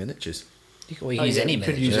D&D miniatures. You can use any you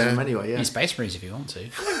could miniature. use them anyway. Yeah. Use Space Marines if you want to.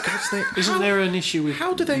 Isn't there an issue with...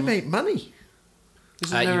 How do they make money?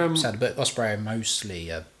 Isn't there You said, but Osprey are mostly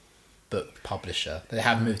a book publisher. They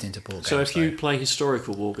have moved into board games. So if you play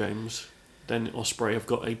historical war games, then Osprey have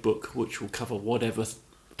got a book which will cover whatever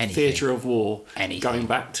theatre of war, going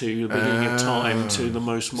back to the beginning of time to the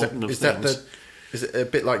most modern of things. Is it a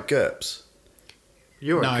bit like GURPS?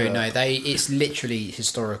 It's literally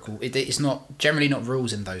historical. It's not generally not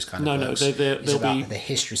rules in those kind of books. It's about the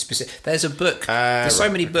history specific. There's a book. There's so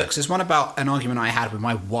many books. There's one about an argument I had with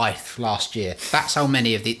my wife last year. That's how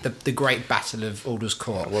many of the Great Battle of Alder's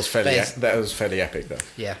Court. That was fairly epic, though.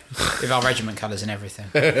 Yeah, with our regiment colours and everything.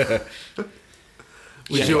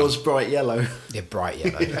 Was yours bright yellow? Yeah, bright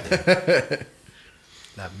yellow.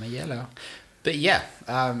 Love my yellow. But yeah,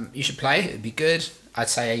 you should play. It'd be good. I'd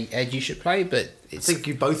say Ed, you should play, but I think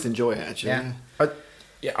you both enjoy it actually. Yeah.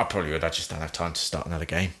 I probably would. I just don't have time to start another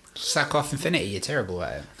game. Sack off Infinity. You're terrible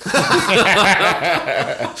at it.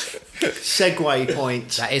 Segue point.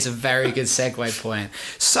 That is a very good segue point.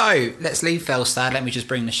 So let's leave Felstad. Let me just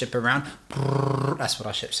bring the ship around. That's what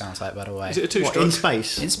our ship sounds like, by the way. Is it a two-stroke? In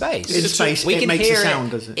space? In space. In space, we it can makes hear a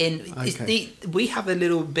sound, does it? We have a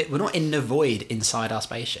little bit. We're not in the void inside our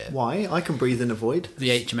spaceship. Why? I can breathe in a void. The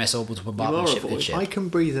HMS Orbital Bombardment You are a ship. void. Ship. I can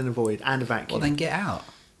breathe in a void and a vacuum. Well, then get out.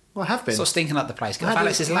 Well, I have been. Stop stinking up the place. Get I off had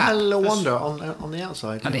Alex's I lap. had a little wander on the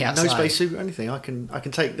outside. On the No outside. spacesuit or anything. I can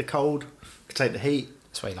take the cold. I can take the heat.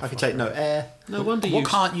 That's why you love I can take no air. No wonder What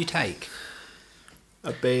can't you take?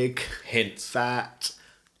 A big Hint. fat.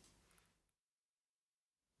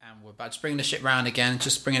 And we're about to bring the ship round again,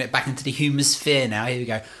 just bringing it back into the humosphere now. Here we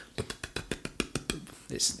go.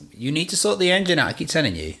 You need to sort the engine out, I keep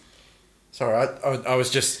telling you. Sorry, I was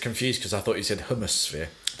just confused because I thought you said humosphere.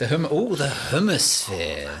 The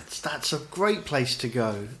humosphere. That's a great place to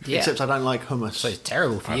go. Yeah. Except I don't like hummus. So it's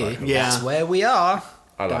terrible for you. like hummus. Yeah. That's where we are.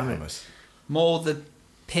 I like Damn it. hummus. More the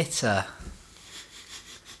pitta.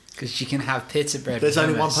 Because you can have pitta bread. There's with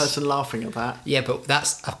only one hummus. person laughing at that. Yeah, but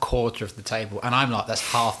that's a quarter of the table. And I'm like,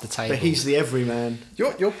 that's half the table. But he's the everyman.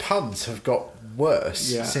 Your puns have got worse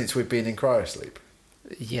since we've been in cryosleep.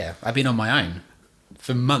 Yeah, I've been on my own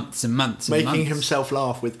for months and months and months. Making himself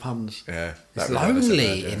laugh with puns. Yeah, It's that was what I lonely said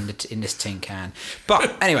earlier. in this tin can.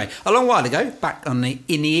 But anyway, a long while ago, back in the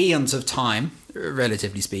eons of time,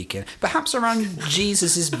 relatively speaking, perhaps around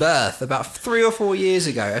Jesus' birth, about 3 or 4 years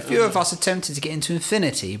ago, a few of us attempted to get into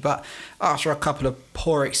Infinity, but after a couple of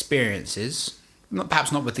poor experiences,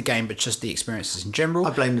 perhaps not with the game, but just the experiences in general, I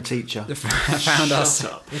blame the teacher. found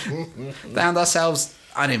ourselves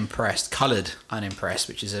coloured unimpressed,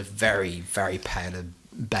 which is a very, very pale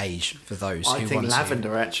beige for those who I want think to.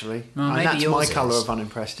 lavender, actually. Well, And maybe that's my yours colour is. of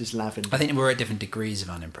unimpressed is lavender. I think we're at different degrees of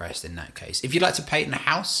unimpressed in that case. If you'd like to paint a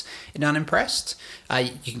house in unimpressed,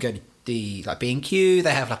 you can go to the like B&Q,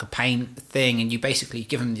 they have like a paint thing, and you basically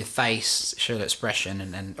give them your face, show the expression,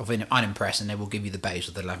 and of unimpressed, and they will give you the beige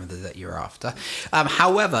or the lavender that you're after.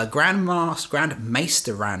 However,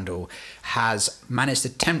 Grandmaster Randall has managed to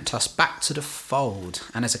tempt us back to the fold,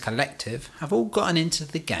 and as a collective, have all gotten into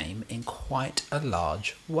the game in quite a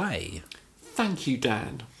large way. Thank you,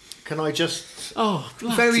 Dan. Can I just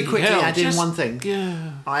very quickly add in one thing?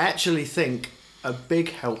 Yeah. I actually think a big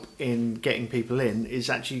help in getting people in is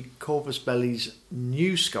actually Corvus Belli's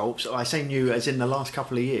new sculpts. I say new as in the last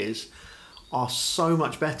couple of years, are so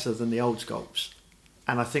much better than the old sculpts.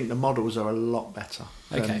 And I think the models are a lot better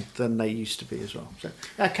than they used to be as well. So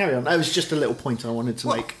carry on. That was just a little point I wanted to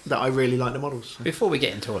make, that I really like the models. So. Before we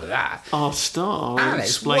get into all of that, I'll start. Alex,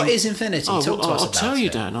 explain. What is Infinity? Talk to us about it. I'll tell you,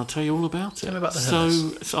 Dan. I'll tell you all about it. Tell me about the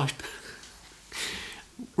Hummers. So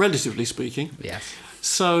relatively speaking, yes.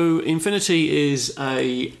 So Infinity is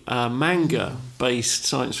a manga-based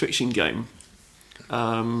science fiction game,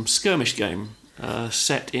 skirmish game,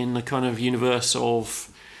 set in the kind of universe of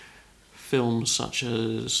films such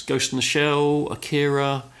as Ghost in the Shell,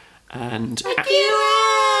 Akira, and...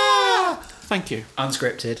 Akira! Thank you.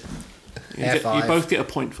 Unscripted. You both get a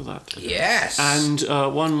point for that. Yes. And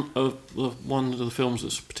one of the films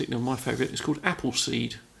that's particularly my favourite is called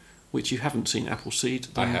Appleseed, which you haven't seen. Appleseed.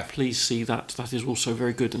 I have. Please see that. That is also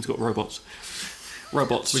very good, and it's got robots.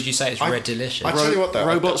 Would you say it's red delicious? I tell you what, though,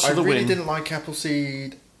 Robots I for the really win. didn't like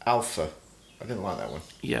Appleseed Alpha. I didn't like that one.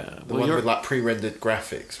 Yeah. The one with like pre-rendered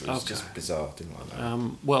graphics was just bizarre. Didn't like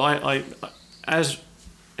that. Well, I, as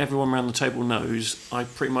everyone around the table knows, I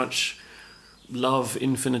pretty much love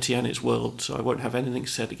Infinity and its world, so I won't have anything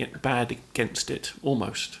said bad against it.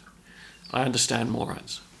 Almost. I understand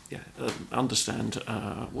Morats. Yeah, understand.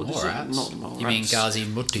 What is it? Morats? Not Morats. You mean Ghazi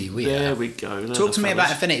Mutti? There we go. Talk to me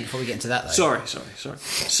about Infinity before we get into that, though. Sorry.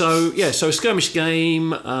 So a skirmish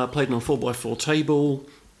game played on a 4x4 table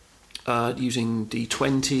using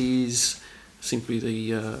D20s. Simply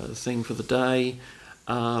the thing for the day.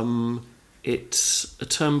 It's a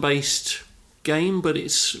turn-based game, but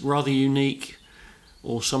it's rather unique.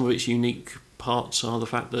 Or some of its unique parts are the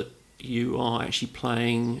fact that you are actually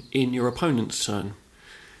playing in your opponent's turn.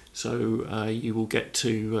 So you will get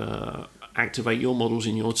to activate your models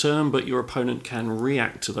in your turn, but your opponent can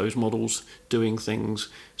react to those models doing things.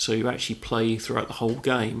 So you actually play throughout the whole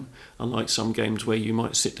game, unlike some games where you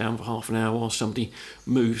might sit down for half an hour while somebody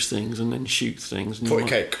moves things and then shoots things.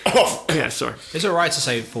 40k. Yeah, sorry. It's all right to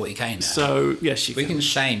say 40k now. So yes, we can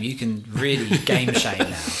shame. You can really game shame now.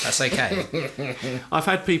 That's okay. I've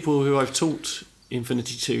had people who I've taught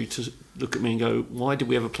Infinity 2 to look at me and go, why did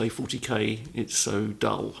we ever play 40k? It's so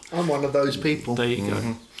dull. I'm one of those people. There you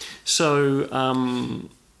go. So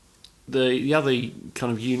the other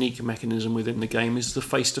kind of unique mechanism within the game is the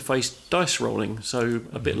face-to-face dice rolling. So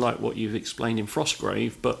a bit like what you've explained in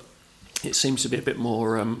Frostgrave, but it seems to be a bit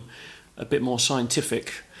more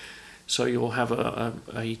scientific. So you'll have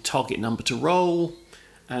a target number to roll,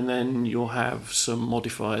 and then you'll have some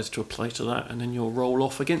modifiers to apply to that, and then you'll roll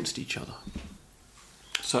off against each other.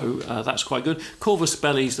 So that's quite good. Corvus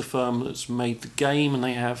Belli is the firm that's made the game, and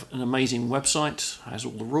they have an amazing website. Has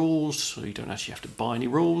all the rules, so you don't actually have to buy any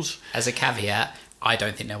rules. As a caveat, I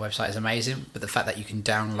don't think their website is amazing, but the fact that you can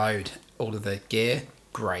download all of the gear,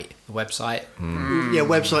 great. The website... Yeah,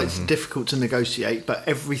 website's difficult to negotiate, but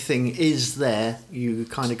everything is there. You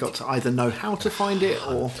kind of got to either know how to find it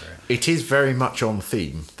or... It is very much on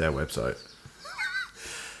theme, their website.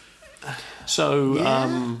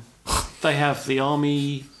 So... they have the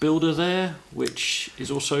army builder there, which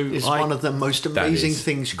is also... It's one of the most amazing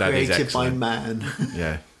things created by man.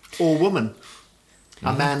 Yeah. Or woman.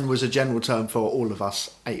 A man was a general term for all of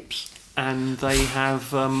us apes. And they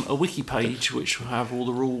have a wiki page which will have all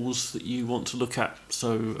the rules that you want to look at.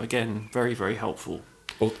 So, again, very, very helpful.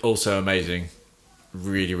 Also amazing.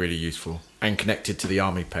 Really, really useful. And connected to the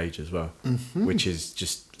army page as well, which is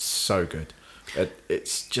just so good.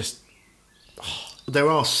 It's just... There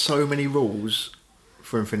are so many rules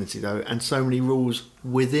for Infinity, though, and so many rules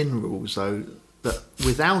within rules, though, that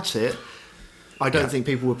without it, I don't think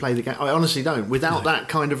people would play the game. I honestly don't. Without that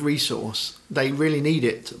kind of resource, they really need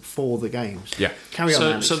it for the games. Yeah. Carry on,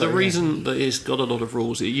 Alex. So the reason that it's got a lot of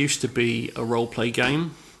rules, it used to be a role-play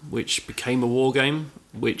game, which became a war game,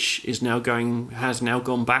 which has now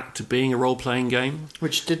gone back to being a role-playing game.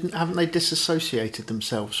 Which haven't they disassociated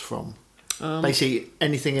themselves from? Basically,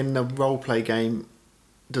 anything in the role-play game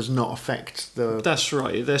does not affect the... That's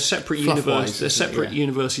right. They're separate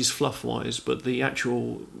universes fluff-wise, but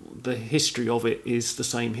the history of it is the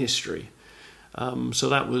same history. So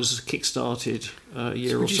that was kickstarted a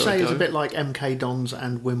year or so ago. Would you say it's a bit like MK Dons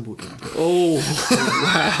and Wimbledon? Oh,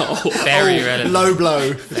 wow. Very relevant. Low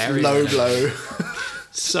blow. Very low relevant. blow.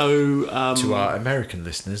 So To our American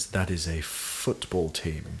listeners, that is a football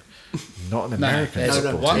team, not an American there's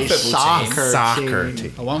football one team. football team. Soccer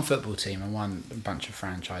team. One football team and one bunch of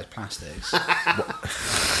franchise plastics.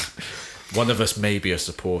 One of us may be a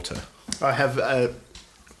supporter.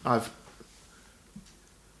 I've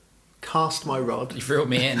cast my rod You've reeled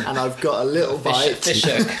me in. and I've got a little bite. Fish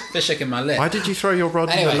hook in my lip. Why did you throw your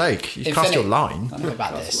rod in the lake? You cast your line. I don't know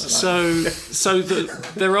about this.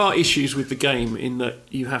 there are issues with the game in that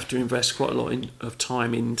you have to invest quite a lot of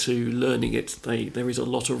time into learning it. There is a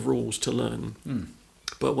lot of rules to learn.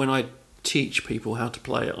 But when I teach people how to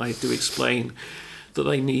play it, I do explain that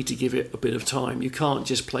they need to give it a bit of time. You can't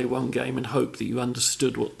just play one game and hope that you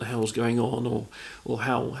understood what the hell's going on or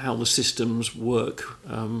how the systems work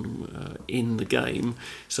in the game.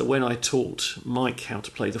 So when I taught Mike how to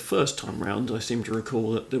play the first time round, I seem to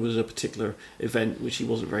recall that there was a particular event which he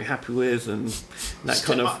wasn't very happy with, and that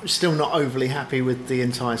Still not overly happy with the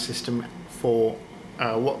entire system for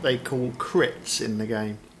what they call crits in the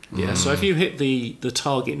game. Yeah, so if you hit the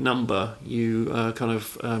target number, you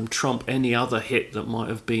trump any other hit that might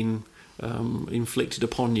have been inflicted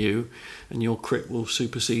upon you, and your crit will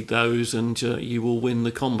supersede those, and you will win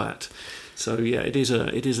the combat. So yeah, it is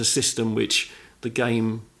a system which the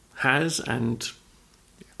game has, and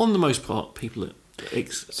on the most part, people.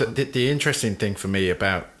 So the interesting thing for me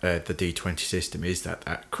about the D20 system is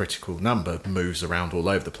that critical number moves around all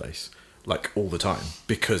over the place. Like all the time,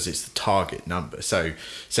 because it's the target number. So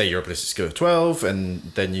say you're a ballistic skill of 12, and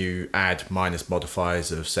then you add minus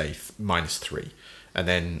modifiers of say -3, and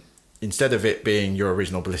then instead of it being your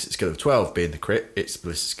original ballistic skill of 12 being the crit, it's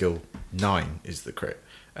ballistic skill 9 is the crit,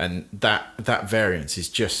 and that variance is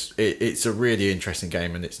just it's a really interesting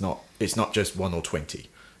game, and it's not just 1 or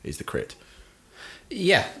 20 is the crit.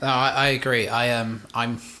 Yeah, no, I agree. I'm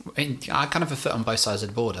kind of a foot on both sides of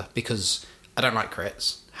the border because I don't like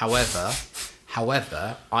crits.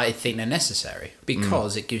 However, I think they're necessary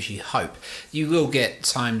because it gives you hope. You will get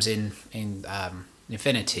times in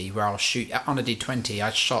Infinity where I'll shoot on a D20.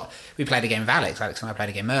 We played a game with Alex and I played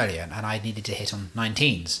a game earlier, and I needed to hit on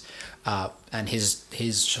 19s, and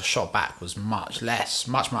his shot back was much less.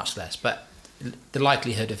 But the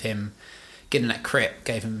likelihood of him getting that crit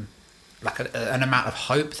gave him like an amount of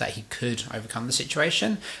hope that he could overcome the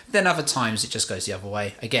situation. Then other times it just goes the other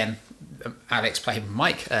way. Again, Alex played with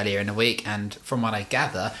Mike earlier in the week, and from what I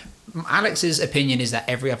gather, Alex's opinion is that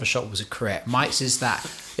every other shot was a crit. Mike's is that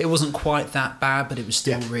it wasn't quite that bad, but it was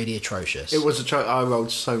still really atrocious. It was I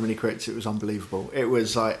rolled so many crits, it was unbelievable. It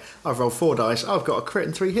was like, I've rolled 4 dice, I've got a crit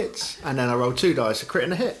and 3 hits. And then I rolled 2 dice, a crit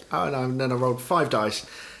and a hit. And then I rolled 5 dice,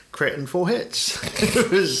 crit and 4 hits.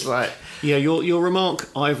 It was like... Yeah, your remark,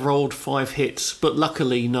 I've rolled 5 hits, but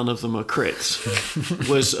luckily none of them are crits,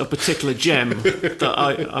 was a particular gem that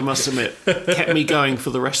I must admit kept me going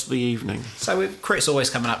for the rest of the evening. So with crits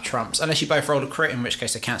always coming up trumps, unless you both rolled a crit, in which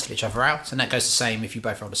case they cancel each other out, and that goes the same if you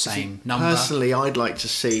both roll the same number. Personally, I'd like to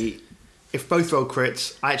see, if both roll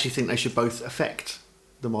crits, I actually think they should both affect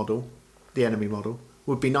the model, the enemy model.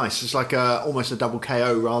 Would be nice. It's like almost a double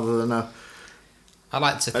KO rather than a... I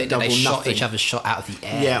like to think that they shot each other's shot out of the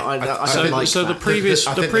air. Yeah, I don't like so that. the previous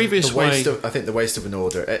wave. I think the waste of an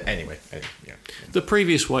order. Anyway, yeah. The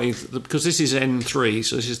previous wave, because this is N3,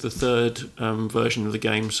 so this is the third version of the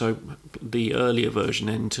game. So the earlier version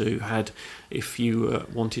N2 had, if you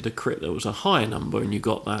wanted a crit that was a higher number and you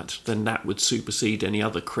got that, then that would supersede any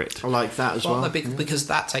other crit. I like that as well. Because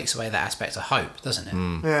that takes away that aspect of hope, doesn't it?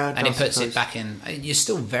 Yeah, and it puts it back in. You're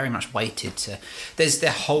still very much weighted to. There's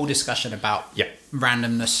the whole discussion about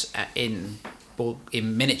randomness in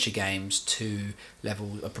miniature games to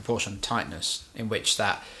level of proportion tightness, in which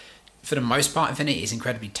that, for the most part, Infinity is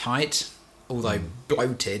incredibly tight, although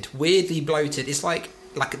bloated, weirdly bloated. It's like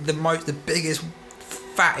the biggest,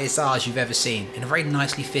 fattest R's you've ever seen in a very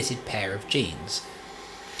nicely fitted pair of jeans.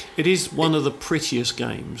 It is one of the prettiest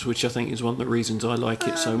games, which I think is one of the reasons I like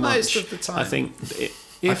it so much. Most of the time. I think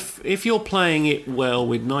if you're playing it well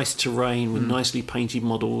with nice terrain, with nicely painted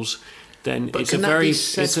models, then it's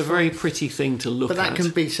a very pretty thing to look at. But that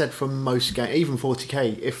can be said for most games, even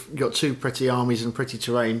 40k. If you've got 2 pretty armies and pretty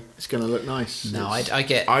terrain, it's going to look nice. No, I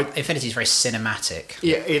get. Infinity is very cinematic.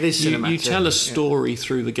 Yeah, it is cinematic. You tell a story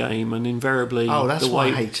through the game, and invariably, that's why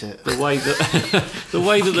I hate it. The way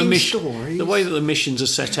that the missions are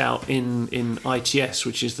set out in ITS,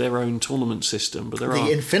 which is their own tournament system, but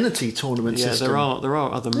the Infinity tournament system. There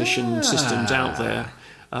are other mission systems out there.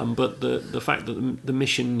 But the fact that the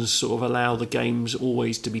missions sort of allow the games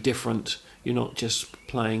always to be different you're not just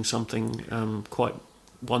playing something quite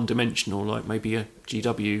one-dimensional like maybe a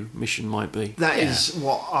GW mission might be. That is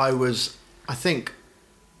what I think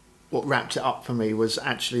what wrapped it up for me was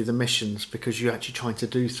actually the missions, because you're actually trying to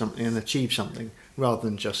do something and achieve something rather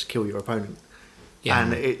than just kill your opponent. Yeah.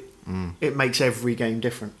 And it makes every game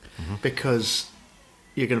different because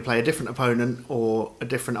you're going to play a different opponent or a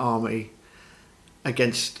different army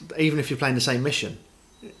against, even if you're playing the same mission,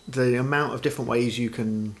 the amount of different ways you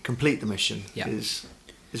can complete the mission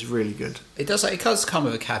is really good. It does come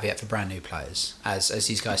with a caveat for brand new players, as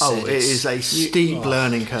these guys said. Oh, it is a steep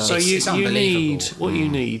learning curve. So It's you need unbelievable. what you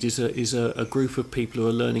need is a group of people who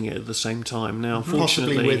are learning it at the same time. Now, Possibly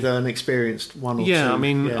unfortunately, with an experienced one or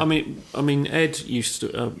two. I mean, Ed used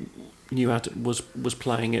to knew how to, was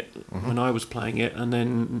playing it when I was playing it, and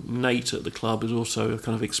then Nate at the club is also a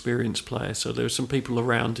kind of experienced player. So there are some people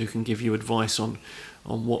around who can give you advice on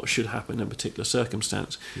what should happen in a particular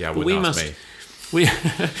circumstance. Yeah, but wouldn't ask me.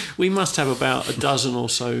 We must have about a dozen or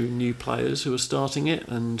so new players who are starting it,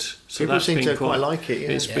 and so People that's seem been to quite like it. Yeah.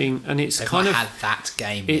 It's been, and it's They've kind not of had that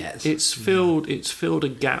game yet. it's filled a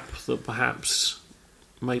gap that perhaps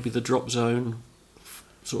maybe the drop zone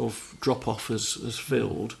sort of drop off has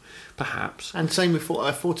filled, perhaps. And same with a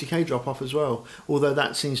 40k drop off as well. Although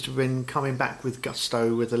that seems to have been coming back with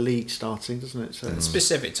gusto with the league starting, doesn't it? So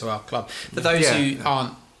Specific to our club. For those who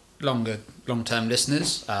aren't long-term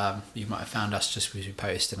listeners, you might have found us just because we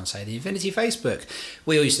posted on, say, the Infinity Facebook.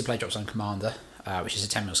 We all used to play Drop Zone Commander, which is a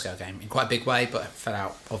 10 mil scale game in quite a big way, but fell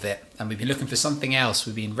out of it, and we've been looking for something else.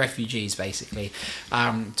 We've been refugees basically,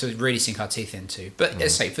 to really sink our teeth into. But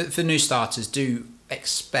let's say for new starters, do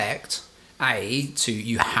expect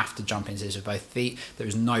you have to jump into this with both feet. There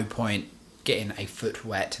is no point getting a foot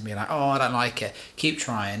wet and being like, oh, I don't like it. Keep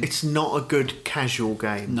trying. it's not a good casual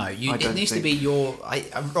game. No, it needs to be your. I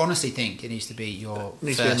honestly think it needs to be your It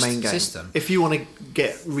needs first to be a main game. system. If you want to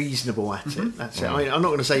get reasonable at it, that's it. I mean, I'm not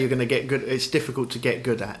going to say you're going to get good. It's difficult to get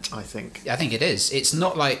good at, I think. I think it is. It's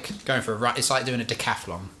not like going for a run. It's like doing a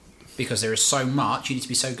decathlon, because there is so much. You need to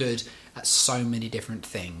be so good at so many different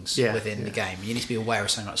things within the game. You need to be aware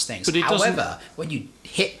of so much things. But However, when you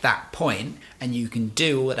hit that point and you can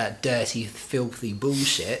do all that dirty, filthy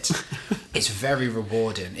bullshit, it's very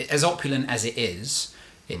rewarding. As opulent as it is,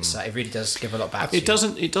 it's it really does give a lot back. It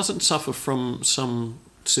doesn't suffer from some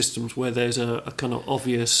systems where there's a kind of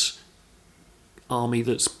obvious army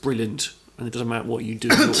that's brilliant, and it doesn't matter what you do.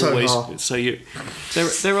 There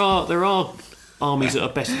are armies that are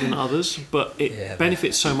better than others, but it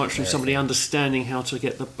benefits so much from somebody understanding how to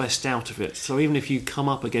get the best out of it. So even if you come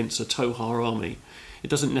up against a Tohar army, it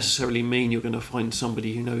doesn't necessarily mean you're going to find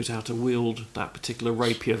somebody who knows how to wield that particular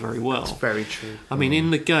rapier very well. That's very true. I mean, in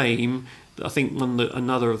the game, I think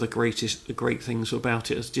another of the great things about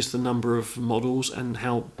it is just the number of models and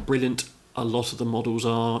how brilliant a lot of the models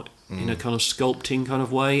are in a kind of sculpting kind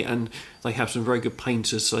of way, and they have some very good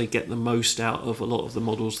painters, so they get the most out of a lot of the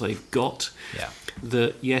models they've got.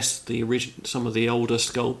 Some of the older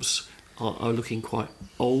sculpts are looking quite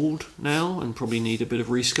old now and probably need a bit of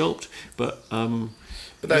resculpt, but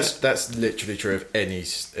that's literally true of any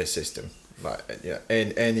system,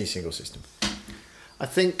 in any single system. I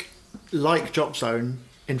think, like Drop Zone,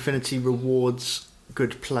 Infinity rewards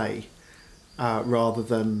good play rather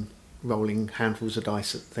than rolling handfuls of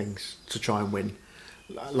dice at things to try and win,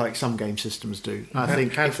 like some game systems do. I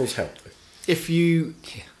think handfuls help. If you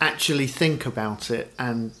actually think about it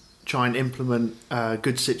and try and implement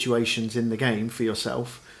good situations in the game for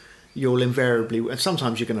yourself, you'll invariably.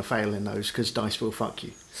 Sometimes you're going to fail in those because dice will fuck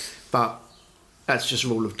you, but that's just a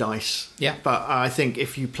rule of dice. Yeah. But I think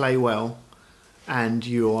if you play well and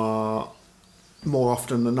you are more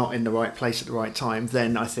often than not in the right place at the right time,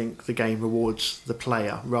 then I think the game rewards the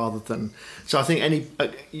player rather than. So I think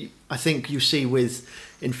I think you see with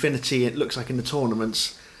Infinity, it looks like in the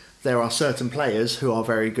tournaments there are certain players who are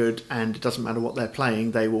very good, and it doesn't matter what they're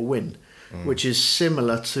playing, they will win. Which is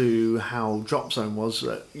similar to how Drop Zone was.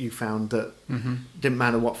 That you found that didn't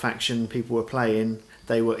matter what faction people were playing,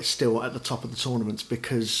 they were still at the top of the tournaments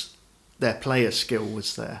because their player skill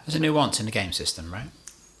was there. There's a nuance in the game system, right?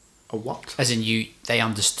 A what? As in they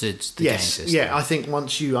understood the game system. Yeah, I think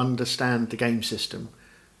once you understand the game system,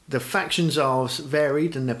 the factions are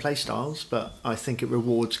varied in their play styles, but I think it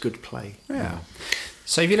rewards good play. Yeah.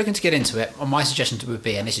 So if you're looking to get into it, my suggestion would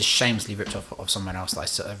be, and this is shamelessly ripped off of someone else that I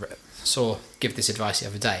saw give this advice the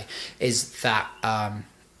other day, is that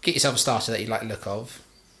get yourself a starter that you like the look of,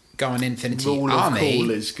 go on Infinity Rule Army. of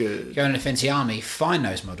Call is good. Go on Infinity Army, find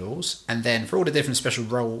those models, and then for all the different special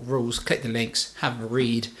rules, click the links, have a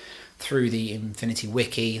read through the Infinity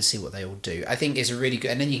Wiki and see what they all do. I think it's a really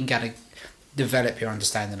good, and then you can get develop your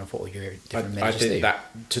understanding of what your different I miniatures think do.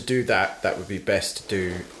 that to do that would be best to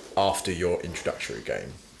do after your introductory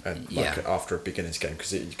game and after a beginner's game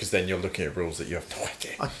because then you're looking at rules that you have no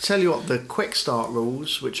idea. I tell you what, the quick start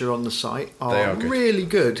rules, which are on the site, They are are good. really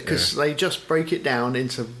good because they just break it down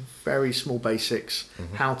into very small basics,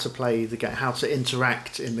 how to play the game, how to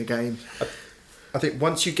interact in the game. I think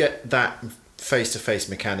once you get that face-to-face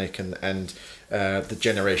mechanic and the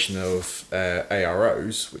generation of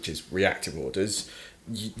AROs, which is reactive orders,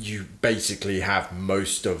 you basically have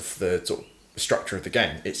most of the sort of structure of the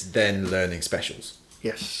game. It's then learning specials.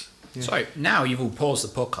 Yes. Yeah. So now you've all paused the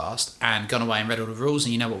podcast and gone away and read all the rules,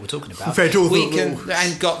 and you know what we're talking about. Read all the rules.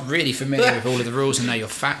 And got really familiar with all of the rules and know your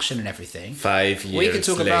faction and everything. 5 years We can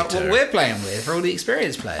talk about what we're playing with for all the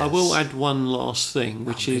experienced players. I will add one last thing,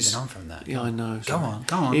 which is moving on from that. Yeah, I know. Go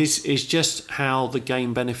on. Is just how the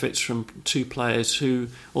game benefits from two players who,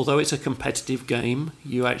 although it's a competitive game,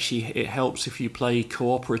 it helps if you play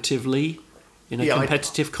cooperatively in a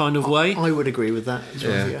competitive kind of way. I would agree with that as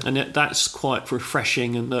well. Yeah. Yeah. And that's quite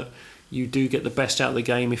refreshing, and that you do get the best out of the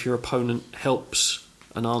game if your opponent helps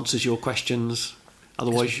and answers your questions.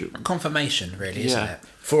 Otherwise, Confirmation, really, isn't it?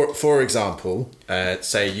 For example,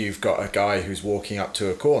 say you've got a guy who's walking up to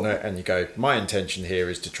a corner and you go, my intention here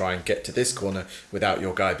is to try and get to this corner without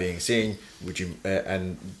your guy being seen. Would you?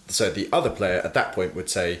 And so the other player at that point would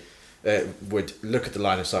say, would look at the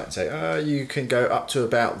line of sight and say, you can go up to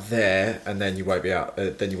about there and then you won't be out.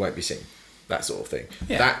 Then you won't be seen. That sort of thing.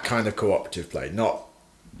 Yeah. That kind of cooperative play, not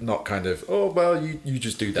kind of you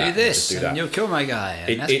just do that. Do this and and you'll kill my guy.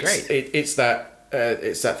 And that's great. It's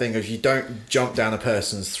that thing of you don't jump down a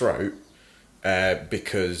person's throat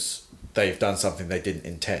because they've done something they didn't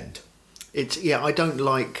intend. I don't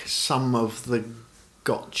like some of the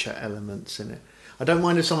gotcha elements in it. I don't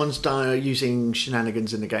mind if someone's using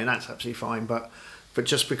shenanigans in the game. That's absolutely fine. But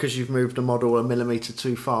just because you've moved a model a millimetre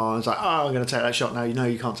too far, it's like, I'm going to take that shot now. You know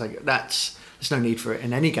you can't take it. There's no need for it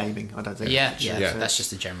in any gaming, I don't think. Yeah. That's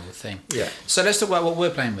just a general thing. Yeah. So let's talk about what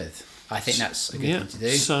we're playing with. I think that's a good thing to do.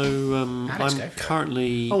 So Alex, I'm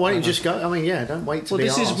currently. Oh, why don't you just go? I mean, don't wait to be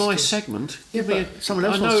this asked. is my segment. Yeah, but someone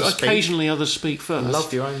else I wants know to speak. occasionally others speak first.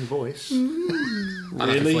 Love your own voice.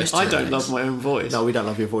 Really? I don't love my own voice. No, we don't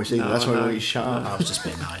love your voice either. No, That's why we I want know. you to shut up. I was just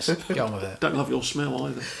being nice. Get on with it. Don't love your smell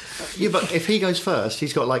either. Yeah, but if he goes first,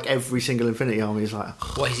 he's got like every single Infinity Army. He's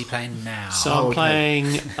like, What is he playing now? So I'm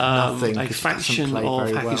playing Nothing, a 'cause he faction doesn't play of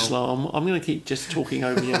very Hack well. Islam. I'm going to keep just talking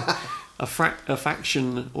over you. A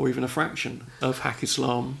faction, or even a fraction, of Hack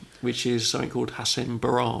Islam, which is something called Hassan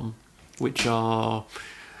Baram, which are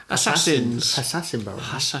assassins. Assassin Baron.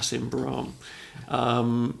 Assassin Baram.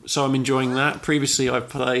 So I'm enjoying that. Previously, I've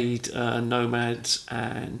played Nomads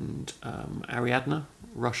and Ariadna,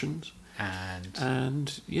 Russians.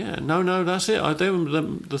 And yeah, no, that's it.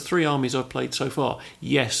 The three armies I've played so far.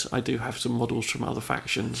 Yes, I do have some models from other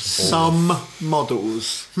factions. Some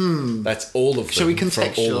models. That's all of them. Shall we from all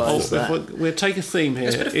contextualise of them. that? We'll take a theme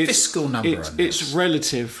here. There's a bit of fiscal number on It's this.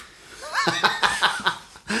 relative.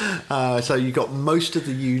 So you got most of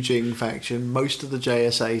the Eugene faction, most of the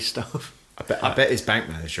JSA stuff. I bet his bank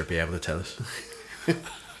manager will be able to tell us.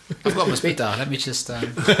 I've got my speed dial. Let me just.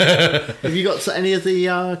 Have you got any of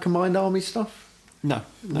the combined army stuff? No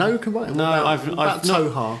combined. No, What I've about not.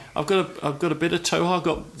 Toha. I've got a bit of Toha. I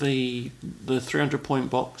got the 300 point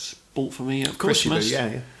box bought for me at Of course Christmas. you do.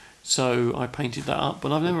 Yeah. So I painted that up,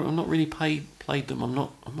 but I'm not really played them.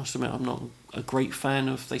 I must admit, I'm not a great fan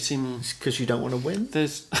of. They seem. It's because you don't want to win.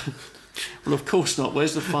 There's. Well, of course not.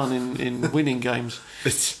 Where's the fun in winning games?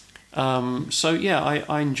 So yeah,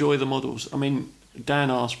 I enjoy the models. I mean,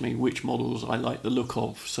 Dan asked me which models I like the look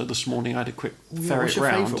of. So this morning I had a quick ferret What's your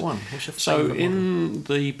round. favourite one? What's your So favourite in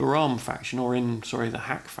the Baram faction, or the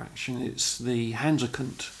Hack faction, it's the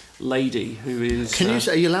Hansekund lady who is. Can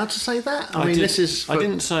you? Are you allowed to say that? I mean, this is for I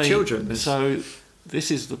didn't say children. So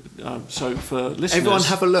this is the. So for listeners, Everyone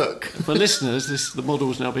have a look. For listeners, the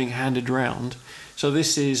model is now being handed round. So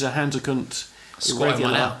this is a Hansekund Squatting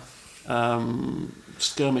one irregular out.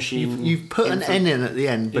 skirmishing. You've put an N in at the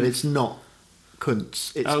end, but it's not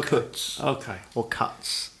Kunts. It's Okay. Kuts. Okay. Or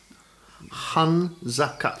Cuts.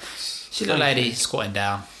 Hansakuts. She's a little lady squatting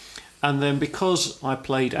down. And then because I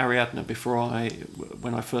played Ariadna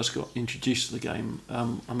when I first got introduced to the game,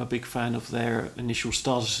 I'm a big fan of their initial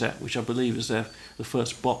starter set, which I believe is the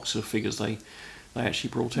first box of figures they actually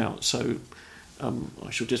brought out. So I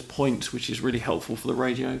shall just point, which is really helpful for the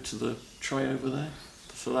radio, to the tray over there.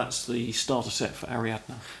 So that's the starter set for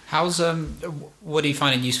Ariadna. What are you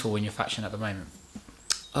finding useful in your faction at the moment?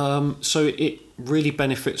 So it really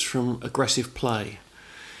benefits from aggressive play.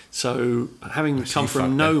 So having come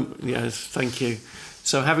from yes, thank you.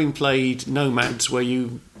 So having played Nomads, where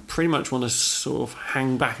you pretty much want to sort of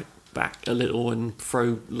hang back a little and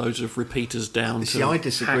throw loads of repeaters down. See, I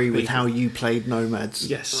disagree with how you played Nomads.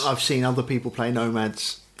 Yes. I've seen other people play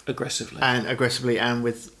Nomads aggressively and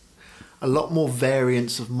with a lot more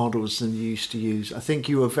variants of models than you used to use. I think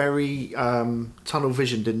you were very tunnel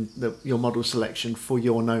visioned in your model selection for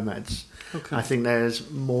your Nomads. Okay. I think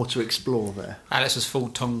there's more to explore there. Alex was full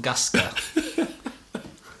Tunguska.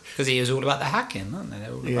 Because he was all about the hacking, weren't they? They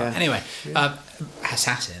were all about... Anyway,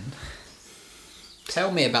 Assassin.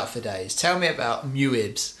 Tell me about Fidays. Tell me about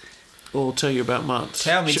Muibs. Or tell you about Mutts.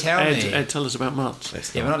 Tell me. Ed, tell us about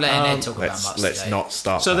Mutts. We're not letting Ed talk about Mutts Let's today. not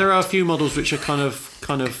start. So there are a few models which are kind of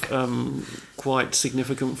quite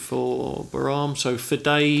significant for Baram. So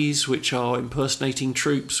Fidays, which are impersonating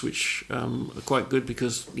troops, which are quite good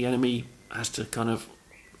because the enemy has to kind of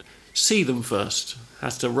see them first,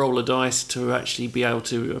 has to roll a dice to actually be able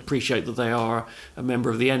to appreciate that they are a member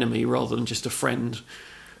of the enemy rather than just a friend.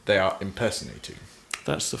 They are impersonating.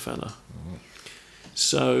 That's the fella.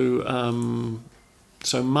 So,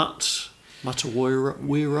 Matawira.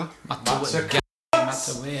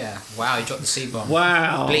 Wow, you dropped the C-bomb.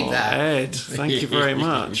 Wow, Bleep that. Ed, thank you very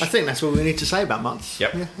much. I think that's what we need to say about Mutts.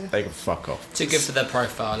 Yep, they can fuck off. Too good for their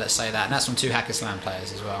profile, let's say that. And that's from 2 Hacker Slam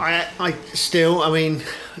players as well. I mean,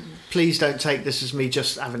 please don't take this as me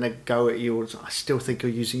just having a go at you. I still think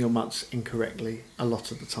you're using your Mutts incorrectly a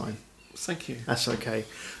lot of the time. Thank you. That's okay.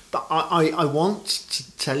 But I want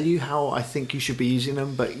to tell you how I think you should be using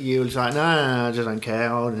them, but you're just like, no, I just don't care.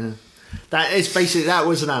 That is basically, that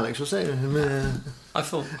was an Alex, was it? I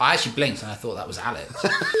actually blinked and I thought that was Alex.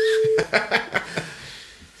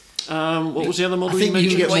 What was the other model I think you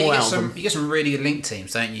you mentioned? can get more out of them. You get some really good link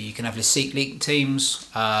teams, don't you? You can have the Seek Link teams,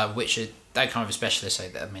 which are they kind of a specialist, so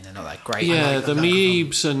I mean they're not that great. Yeah, the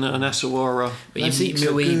Meebs and Asawara. But you see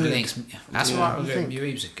Muib links. Asawara are good.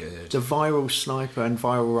 Muibs are good. The viral sniper and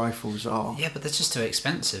viral rifles are. Yeah, but they're just too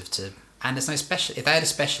expensive to. And there's no special. If they had a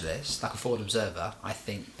specialist like a forward observer, I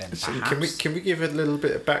think then So perhaps. can we give a little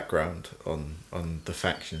bit of background on the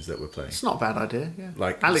factions that we're playing? It's not a bad idea. Yeah.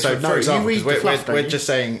 Like, Alex so would know. for example, You read the fluff, we're don't you? just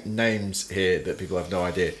saying names here that people have no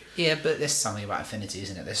idea. Yeah, but there's something about affinity,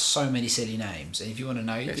 isn't it? There's so many silly names, and if you want to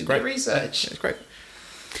know, you do great. the research. It's great.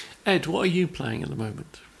 Ed, what are you playing at the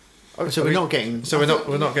moment? So we're not getting. So we're not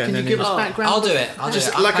getting. Can you any. give us background? I'll do it. I'll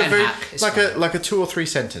Just do it. like I'm a very playing hack. It's like fine. a 2 or 3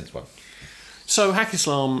 sentence one. So Hack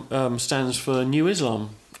Islam stands for New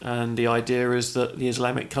Islam, and the idea is that the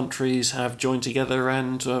Islamic countries have joined together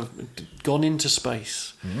and gone into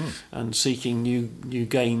space and seeking new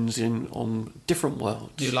gains on different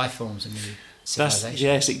worlds. New life forms and new civilizations.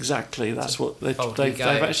 Yes, exactly. That's what they've go.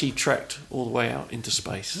 actually trekked all the way out into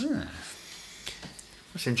space.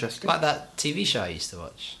 That's interesting. Like that TV show I used to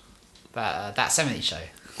watch. That 70s show.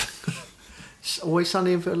 It's Always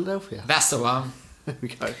Sunny in Philadelphia. That's the one. There we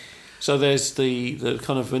go. So there's the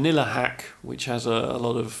kind of vanilla hack, which has a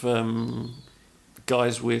lot of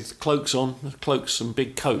guys with cloaks on, cloaks and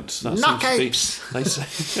big coats. That Nut seems to be, they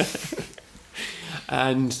say.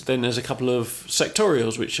 And then there's a couple of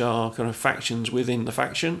sectorials, which are kind of factions within the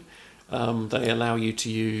faction. They allow you to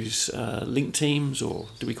use link teams, or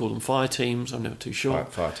do we call them fire teams? I'm never too sure.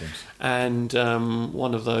 Fire teams. And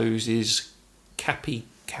one of those is Kalki.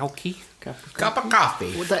 Cup of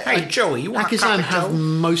coffee. Hey, Joey, you want a Pakistan cup of have Joe?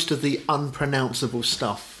 most of the unpronounceable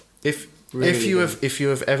stuff. If Really if you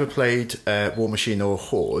have ever played War Machine or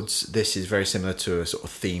Hordes, this is very similar to a sort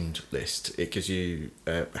of themed list. It gives you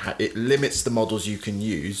it limits the models you can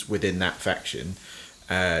use within that faction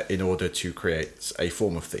in order to create a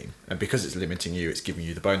form of theme. And because it's limiting you, it's giving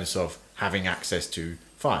you the bonus of having access to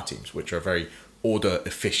fire teams, which are a very order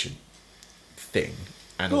efficient thing,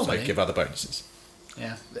 and also Normally. give other bonuses.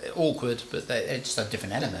 Yeah, they're awkward, but they're just a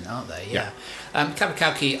different element, aren't they? Yeah.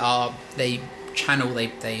 Kabukalki are they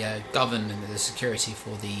govern the security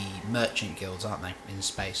for the merchant guilds, aren't they, in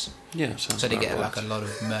space? Yeah, sounds So they about get right. like a lot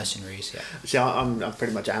of mercenaries. Yeah, See, I'm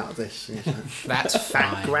pretty much out of this. You know. that's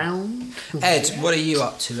fine. Background. Ed, what are you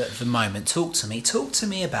up to at the moment? Talk to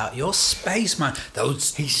me about your space, man.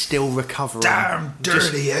 Those He's still recovering. damn dirty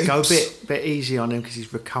Just apes. Go a bit easy on him because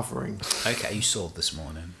he's recovering. Okay, you saw this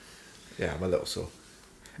morning. Yeah, I'm a little sore.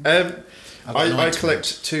 got I nightmares.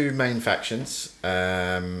 collect 2 main factions.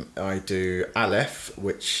 I do Aleph,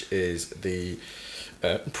 which is the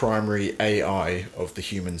primary AI of the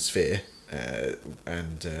human sphere,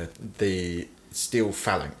 and the Steel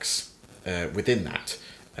Phalanx within that,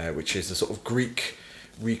 which is the sort of Greek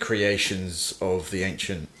recreations of the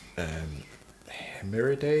ancient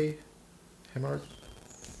hemorrhoid?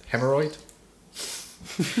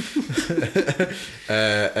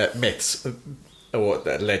 Myths. or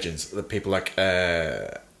legends, the people like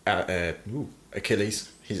Achilles.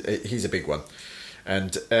 He's a big one,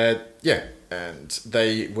 and and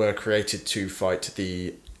they were created to fight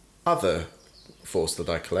the other force that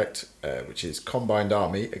I collect, which is Combined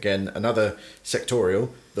Army. Again, another sectorial,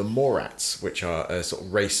 the Morats, which are a sort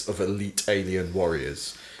of race of elite alien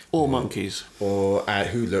warriors, Or monkeys. or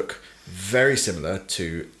who look very similar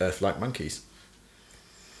to Earth-like monkeys,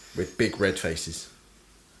 with big red faces.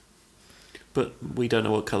 But we don't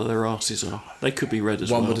know what colour their asses are. They could be red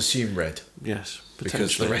as well. One would assume red, Yes, because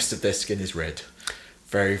potentially. the rest of their skin is red,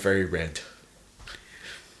 very, very red.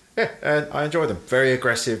 Yeah, and I enjoy them. Very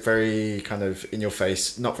aggressive, very kind of in your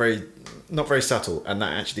face, not very subtle, and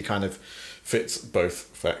that actually kind of fits both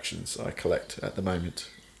factions I collect at the moment.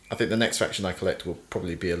 I think the next faction I collect will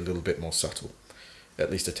probably be a little bit more subtle,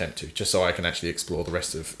 at least attempt to, just so I can actually explore the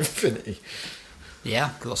rest of Infinity.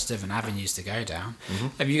 Yeah, lots of different avenues to go down. Mm-hmm.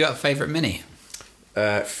 Have you got a favourite mini?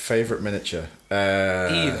 Favourite miniature?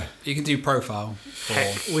 Either. You can do profile.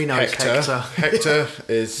 Or We know it's Hector. Hector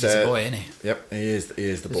is he's a boy, isn't he? Yep, he is the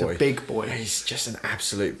He's boy. a big boy. He's just an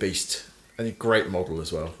absolute beast. And a great model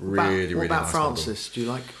as well. What about- Really what about nice Francis? Do you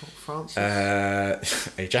like Francis?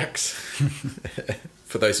 model. Ajax.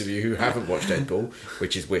 For those of you who haven't watched Deadpool,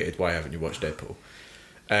 which is weird, why haven't you watched Deadpool?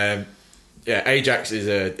 Ajax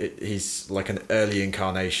he's like an early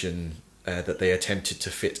incarnation that they attempted to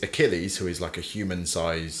fit Achilles, who is like a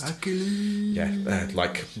human-sized,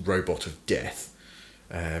 like robot of death.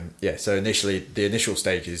 So initially, the initial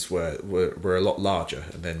stages were a lot larger,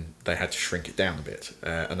 and then they had to shrink it down a bit,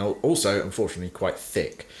 and also, unfortunately, quite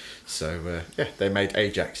thick. So they made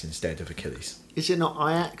Ajax instead of Achilles. Is it not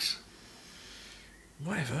Ajax?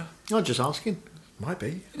 Whatever, I'm just asking. might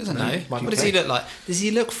be. He doesn't know. Might be What does he fair. look like? Does he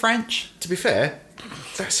look French? To be fair,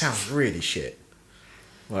 that sounds really shit.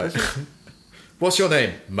 Like, what's your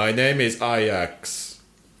name? My name is Ajax.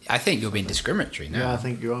 I think you're being discriminatory now. Yeah, I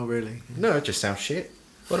think you are really. No, it just sounds shit.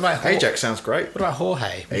 What about Ajax sounds great. What about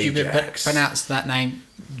Jorge? Would you Ajax. pronounce that name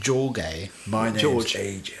Jorge? My name's George.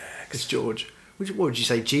 Ajax. It's George. What would you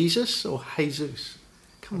say, Jesus or Jesus?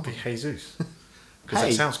 Come It'd on. be Jesus. Because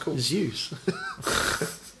that sounds cool. Zeus.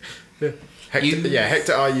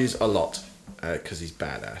 Hector I use a lot because he's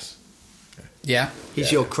badass. Yeah.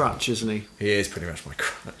 He's your crutch, isn't he? He is pretty much my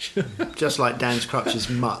crutch. Just like Dan's crutch is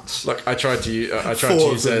mutts. Look, I tried to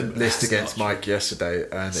Four use of a them. list against Mike yesterday,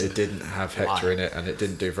 and it didn't have Hector in it, and it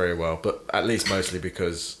didn't do very well. But at least mostly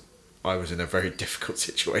because I was in a very difficult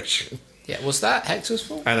situation, Yeah. Was that Hector's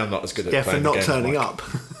fault? and I'm not as good at Yeah, for playing not the game as turning Mike. up.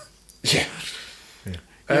 Yeah.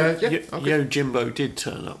 Yojimbo did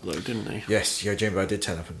turn up though, didn't he? Yes, Yojimbo did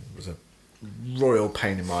turn up and was a royal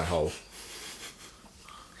pain in my hole.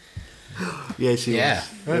 Yes, he Yeah.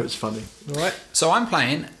 was. It was funny. All right. So I'm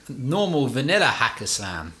playing normal vanilla Hacker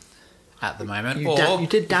Slam at the moment. You, or you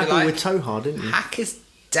did if dabble like, with Tohar, didn't you? Hackers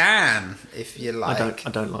Dan, if you like. I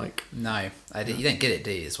don't like. No, you don't get it,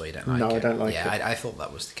 do you? Is why you don't like No, it. I don't like yeah, it. I thought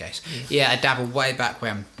that was the case. Yeah, I dabbled way back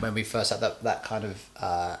when we first had that kind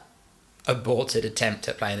of aborted attempt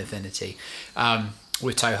at playing Affinity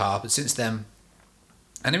with Tohar, but since then,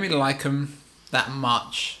 I didn't really like them that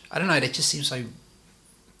much. I don't know, they just seem so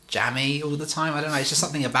jammy all the time. I don't know, it's just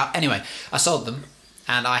something about... Anyway, I sold them,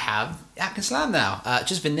 and I have Hacker Slam now.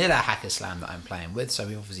 Just vanilla Hacker Slam that I'm playing with, so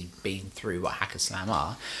we've obviously been through what Hacker Slam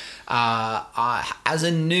are. As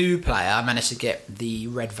a new player, I managed to get the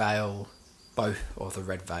Red Veil, both of the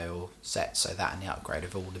Red Veil sets, so that and the upgrade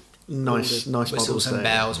of all the Nice whistles models and there.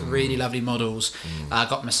 bells, really lovely models. I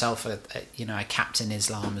got myself a Captain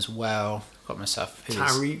Islam as well. Got myself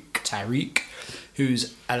Tariq,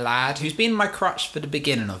 who's a lad who's been my crutch for the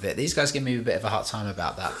beginning of it. These guys give me a bit of a hard time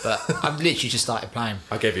about that, but I've literally just started playing.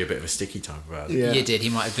 I gave you a bit of a sticky time about it. Yeah. You did. He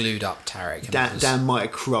might have glued up Tariq. and Dan might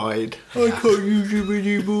have cried. Yeah. I can't use him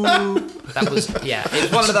anymore. That was it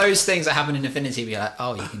was one of those things that happened in Affinity. Where you're like,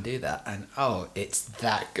 oh, you can do that, and oh, it's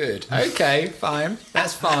that good. Okay, fine,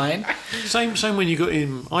 that's fine. Same when you got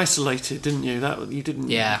him isolated, didn't you? That you didn't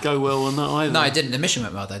go well on that either. No, I didn't. The mission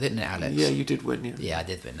went well though, didn't it, Alex? Yeah, you did win. Yeah, I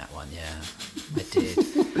did win that one. Yeah, I did.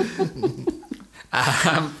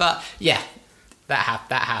 But yeah, that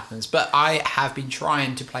happens. But I have been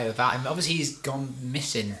trying to play without him. Obviously, he's gone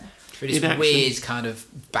missing through this In action. weird kind of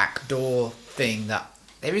backdoor thing that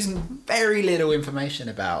there isn't very little information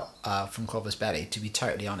about from Clover's Belly, to be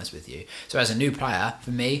totally honest with you. So as a new player,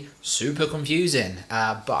 for me, super confusing.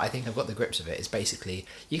 But I think I've got the grips of it. It's basically,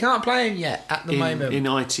 you can't play him yet at the moment. In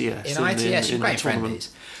ITS. In ITS, you're playing friendlies.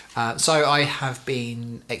 So I have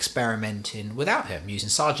been experimenting without him, using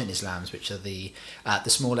Sergeant Islams, which are the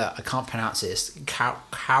smaller, I can't pronounce this,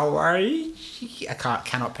 cannot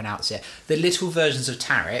pronounce it. The little versions of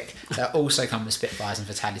Tarek that also come with Spitfires and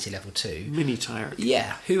Fatality level 2. Mini Tarek.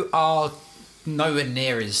 Yeah, who are nowhere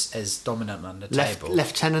near as dominant on the table.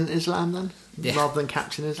 Lieutenant Islam then, Yeah. rather than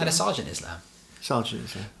Captain Islam. And a Sergeant Islam. Sergeant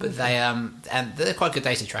Islam. But they and they're quite good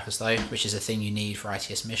data trackers though, which is a thing you need for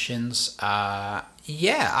ITS missions. I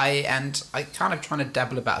kind of trying to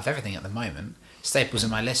dabble about with everything at the moment. Staples in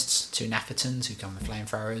my lists: 2 Naffertons who come with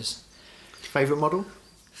flamethrowers. Favourite model?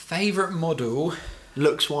 Favourite model,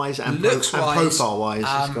 Looks wise and profile wise.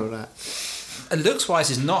 Let's go with that. looks wise,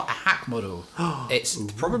 is not a hack model. It's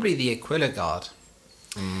probably the Aquila Guard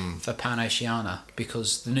for Pan Oceania,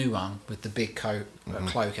 because the new one with the big coat,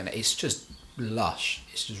 cloak, and it's just lush.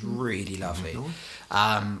 It's just really lovely.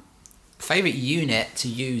 Favourite unit to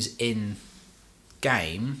use in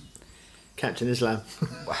game, Captain Islam.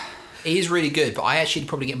 he is really good, but I actually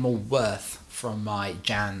probably get more worth from my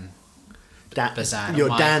Bazan. Your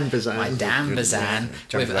Dan Bazan. My Dan Bazan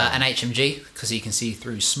with Bazan. an HMG, because he can see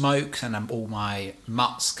through smoke, and all my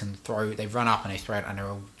mutts can throw. They run up and they throw it, and they're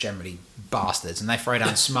all generally bastards, and they throw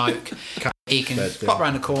down smoke. He can pop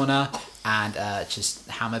around the corner and just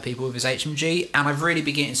hammer people with his HMG. And I've really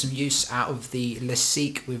been getting some use out of the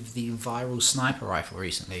Leseek with the viral sniper rifle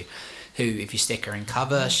recently, who, if you stick her in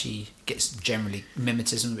cover, she gets generally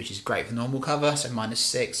mimetism, which is great for normal cover, so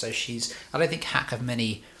 -6. So I don't think Hack have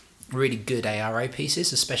many really good ARO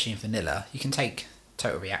pieces, especially in vanilla. You can take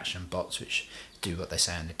total reaction bots, which do what they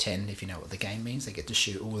say on the tin. If you know what the game means, they get to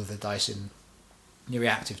shoot all of the dice in your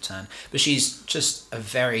reactive turn. But she's just a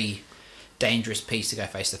very dangerous piece to go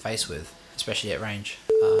face to face with, especially at range.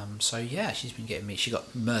 So yeah, she's been getting me. She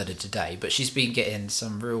got murdered today, but she's been getting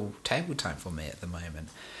some real table time for me at the moment.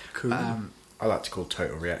 Cool. I like to call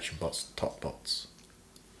total reaction bots top bots.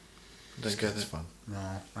 Don't get It's it. fun.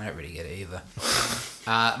 No, I don't really get it either.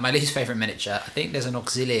 My least favourite miniature, I think there's an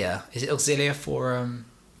Auxilia. Is it Auxilia for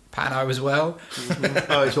Pano as well?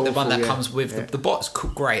 Oh, it's awful, The one that yeah. comes with Yeah. the bot's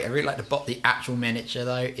great. I really like the bot. The actual miniature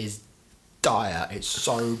though is dire. It's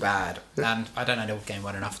so bad, and I don't know the game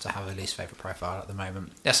well enough to have a least favourite profile at the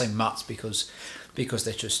moment. They're saying mutts because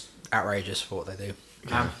they're just outrageous for what they do.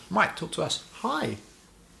 Mike, talk to us. Hi,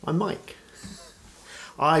 I'm Mike.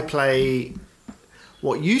 I play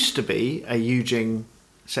what used to be a Yujing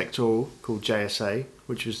sectoral called JSA,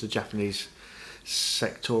 which was the Japanese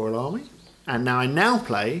sectoral army, and I now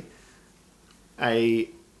play a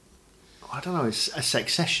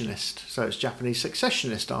successionist. So it's Japanese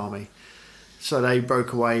successionist army. So they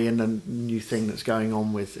broke away in a new thing that's going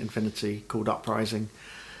on with Infinity called Uprising.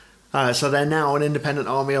 So they're now an independent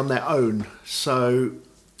army on their own. So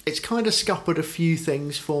it's kind of scuppered a few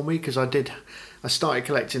things for me, because I started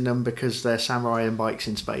collecting them because they're samurai and bikes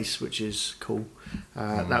in space, which is cool.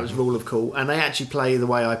 That was rule of cool. And they actually play the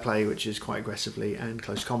way I play, which is quite aggressively and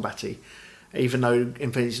close combat-y, even though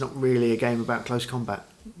Infinity's not really a game about close combat.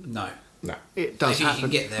 No. It does If you can happen.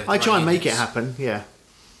 get there with I the try right and make it units. happen, yeah.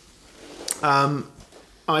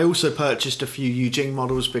 I also purchased a few Yujing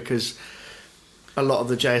models because a lot of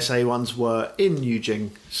the JSA ones were in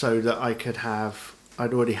Yujing, so that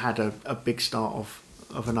I'd already had a big start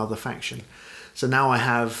of another faction. So now I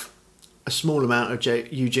have a small amount of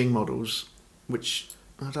Yujing models, which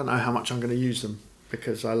I don't know how much I'm going to use them,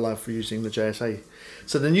 because I love using the JSA.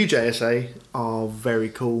 So the new JSA are very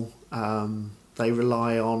cool. They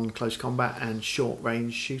rely on close combat and short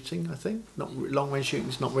range shooting, I think. Not long range shooting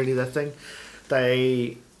is not really their thing.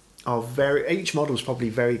 They are each model is probably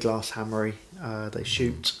very glass hammery. They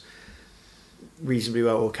shoot reasonably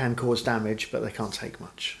well, or can cause damage, but they can't take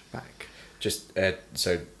much back. Just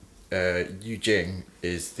Yujing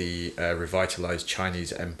is the revitalized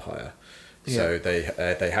Chinese empire. So they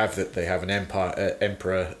have an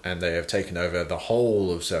emperor, and they have taken over the whole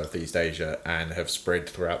of Southeast Asia and have spread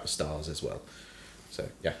throughout the stars as well. So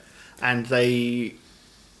yeah, And they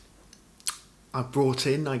are brought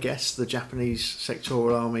in, I guess, the Japanese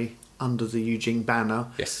sectoral army under the Yujing banner.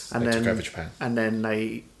 yes, And they then took over Japan. And then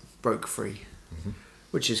they broke free,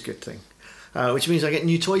 which is a good thing. Which means I get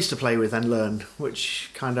new toys to play with and learn, which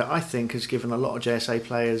kind of, I think, has given a lot of JSA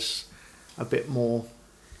players a bit more,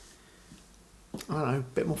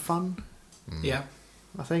 fun. Yeah.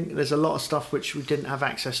 I think there's a lot of stuff which we didn't have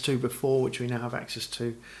access to before, which we now have access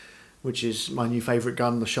to. which is my new favourite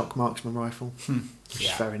gun, the shock marksman rifle, which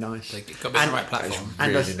is very nice. They got me on the right platform.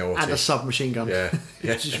 And, Really naughty. and a submachine gun, Yeah.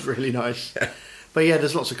 which is really nice. But yeah,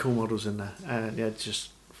 there's lots of cool models in there, and yeah, it's just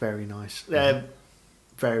very nice. They're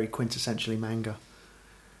very quintessentially manga.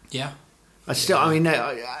 Yeah. I mean,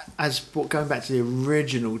 going back to the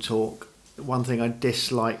original talk, one thing I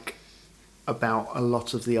dislike about a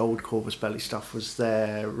lot of the old Corvus Belli stuff was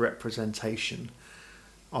their representation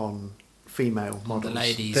on female models. The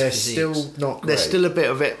ladies' They're physiques. still not great. There's still a bit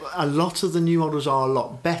of it. A lot of the new models are a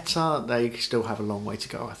lot better. They still have a long way to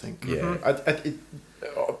go, I think. Yeah.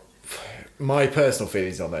 My personal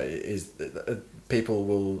feelings on that is that people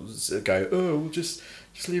will go, oh, just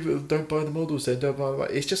leave it, don't buy the models then, don't buy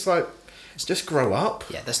the... It's just like, just grow up.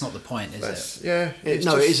 Yeah, that's not the point, is it? Yeah. It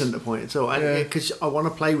isn't the point at all. Because I want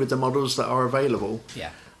to play with the models that are available. Yeah.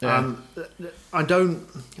 There's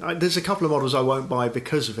a couple of models I won't buy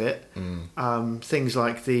because of it. Things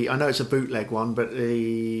like I know it's a bootleg one, but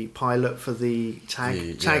the pilot for the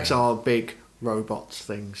tags are big robot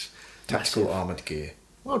things. Tactical Massive. armoured gear.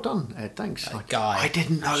 Well done, Ed. Thanks. Guy, I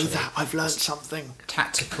didn't know actually. that. I've learnt something.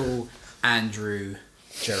 Tactical Andrew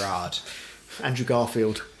Gerard. Andrew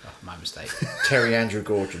Garfield. Oh, my mistake. Terry Andrew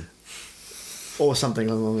Gordon. Or something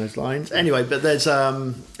along those lines. Anyway, but there's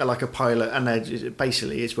like a pilot, and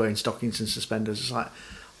basically it's wearing stockings and suspenders. It's like,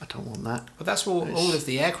 I don't want that. Well, that's what all of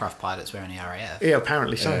the aircraft pilots wear in the RAF. Yeah,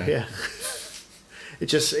 apparently so. Yeah. It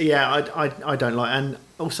just, I don't like, and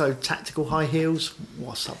also tactical high heels.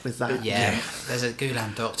 What's up with that? Yeah, there's a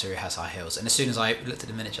Gulam doctor who has high heels, and as soon as I looked at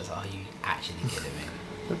the miniature, I was like, "Are you actually kidding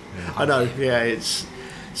me?" I know. Yeah, it's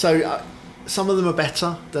so. Some of them are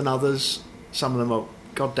better than others. Some of them are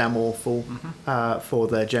goddamn awful for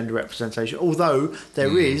their gender representation. Although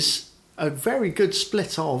there is a very good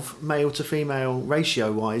split of male to female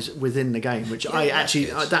ratio wise within the game, which I actually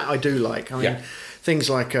that I do like. I mean, things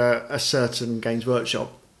like a certain Games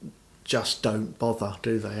Workshop just don't bother,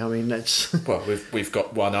 do they? I mean, it's Well, we've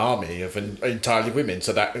got one army of entirely women,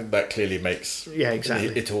 so that clearly makes exactly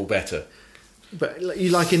it all better. But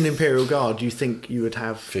you like in the Imperial Guard, you think you would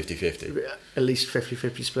have 50-50. at least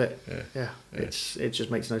 50-50 split. Yeah. It just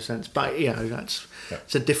makes no sense. But it's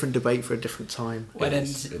a different debate for a different time. When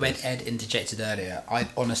Ed interjected earlier, I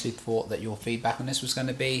honestly thought that your feedback on this was going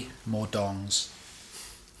to be more dongs.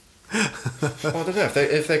 Well, I don't know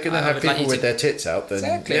if they're going to have people with their tits out, then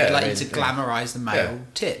Exactly. I'd like you to glamorise the male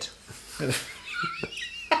tit.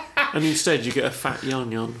 And instead you get a fat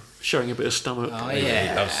yon showing a bit of stomach. Oh He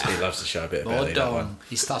yeah. loves to show a bit of More belly, that one. dong.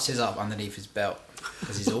 He stuffs his up underneath his belt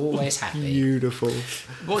because he's always happy. Beautiful.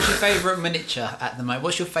 What's your favourite miniature at the moment?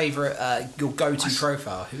 What's your favourite, your go-to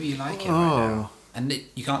profile? Who are you liking right now? And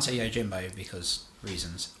you can't say Yojimbo because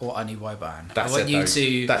reasons, or only Woban. That said,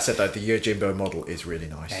 though, the Yojimbo model is really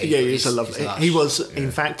nice. Yeah, it's a lovely. lush. He was,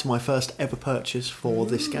 in fact, my first ever purchase for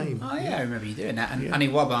this game. Oh yeah, I remember you doing that. And Ani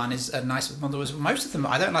Waban is a nice model as well. Most of them,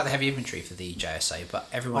 I don't like the heavy infantry for the JSA, but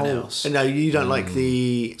everyone else. No, you don't like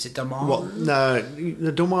the. Is it Damar? No,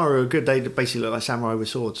 the Domara are good. They basically look like samurai with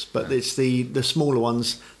swords, but it's the smaller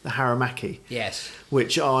ones, the Haramaki, Yes.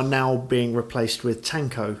 which are now being replaced with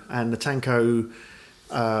Tanko, and the Tanko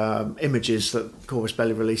images that Corvus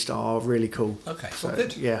Belli released are really cool. Okay, so well,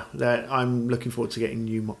 good. Yeah, I'm looking forward to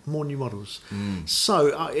getting more new models.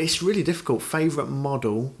 So it's really difficult. Favorite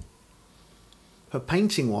model, for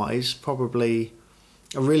painting wise, probably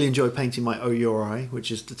I really enjoy painting my Oyori,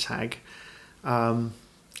 which is the tag, and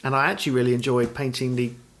I actually really enjoyed painting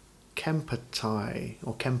the Kempai,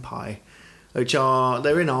 which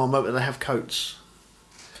they're in armour but they have coats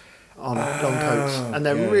on long coats, and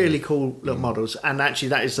they're really cool little models. And actually,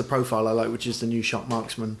 that is the profile I like, which is the new Shock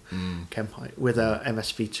Marksman Kempai with a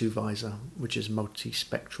MSV2 visor, which is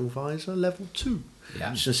multi-spectral visor level 2.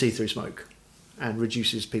 Yeah. Which can see through smoke and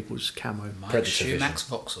reduces people's camo. Mike Max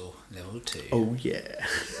Voxel level 2. Oh yeah.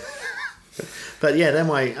 But yeah,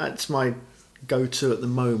 that's my go-to at the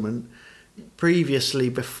moment. Previously,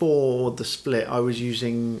 before the split, I was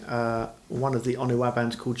using one of the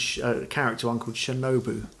Onuwabans called character one called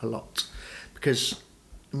Shinobu a lot, because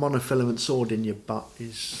monofilament sword in your butt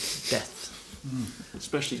is death.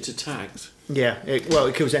 Especially to tags. Yeah,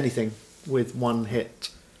 it kills anything with one hit.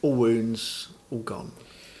 All wounds, all gone.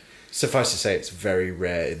 Suffice to say, it's very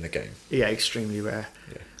rare in the game. Yeah, extremely rare.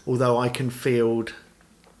 Yeah. Although I can field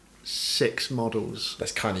 6 models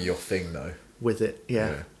That's kind of your thing, though. with it.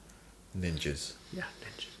 Yeah. Ninjas. Yeah,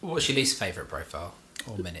 ninja. What's your least favourite profile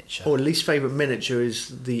or miniature? Or least favourite miniature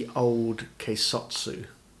is the old Keisotsu.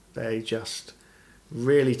 They just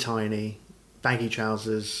really tiny, baggy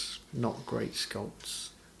trousers, not great sculpts.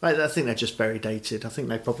 I think they're just very dated. I think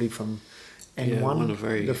they're probably from N1, one of the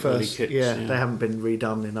very the first. early kits, yeah, yeah. they haven't been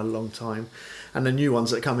redone in a long time, and the new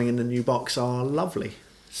ones that are coming in the new box are lovely.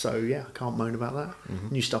 So yeah, I can't moan about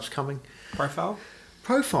that. New stuff's coming. Profile?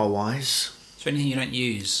 Profile wise, Is there anything you don't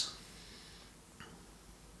use?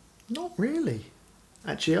 not really.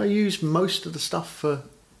 Actually, I use most of the stuff for.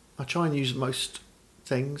 I try and use most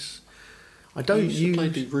things. I don't You use. used to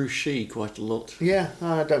play Rushi quite a lot. Yeah,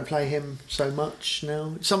 I don't play him so much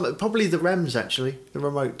now. Probably the REMs actually, the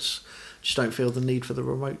remotes. Just don't feel the need for the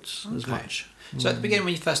remotes as Okay. much. So at the beginning,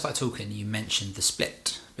 when you first started talking, you mentioned the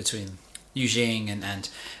split between Yujing and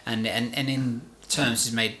in terms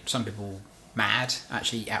has made some people mad.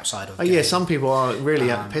 Actually, outside of Oh yeah, game. some people are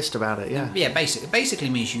really pissed about it. Yeah, Yeah, basically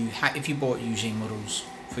means if you bought Yujing models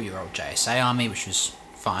for your old JSA army, which was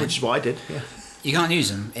fine, which is what I did. Yeah, you can't use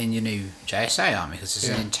them in your new JSA army because it's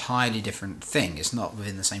an entirely different thing. It's not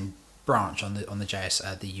within the same branch on the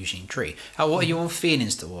the Yujing tree. What are your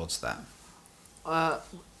feelings towards that?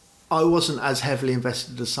 I wasn't as heavily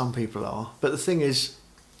invested as some people are, but the thing is,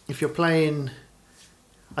 if you're playing,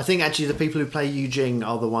 I think actually the people who play Yujing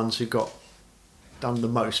are the ones who got done the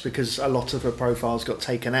most because a lot of the profiles got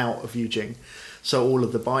taken out of Yujing. So all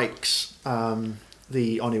of the bikes,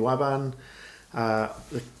 the Oniwaban,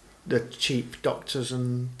 the cheap doctors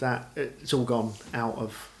and that, it's all gone out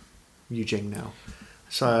of Yujing now.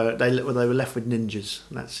 So they were left with ninjas,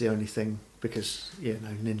 and that's the only thing because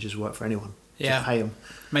ninjas work for anyone. Yeah. Just pay them.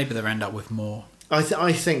 Maybe they'll end up with more. I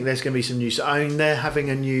think there's going to be some new. I mean, they're having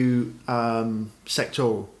a new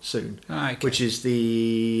sectoral soon, which is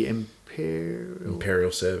the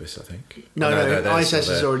Imperial Service, I think. No, ISS is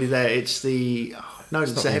there. already there. It's the it's not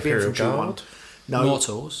the heavy Imperial infantry one. Guard? No,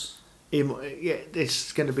 Mortals. Yeah,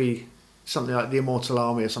 it's going to be something like the Immortal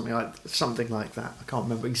Army or something like that. I can't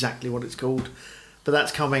remember exactly what it's called, but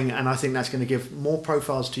that's coming, and I think that's going to give more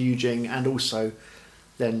profiles to Yujing, and also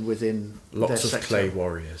then within Lots their of sector. clay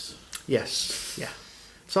warriors. Yes, yeah.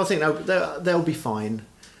 So I think they'll be fine.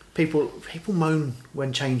 People moan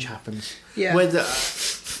when change happens. Yeah. Whether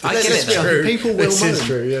I get it, though. People will This moan. is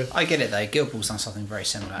true, yeah. I get it though. Guild Ball's done something very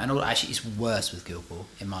similar, and actually, it's worse with Guild Ball,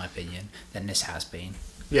 in my opinion, than this has been.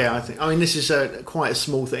 Yeah, I mean this is quite a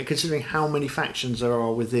small thing considering how many factions there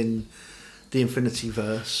are within the Infinity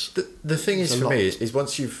Verse. The thing is It's a for me lot. is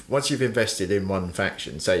once you've invested in one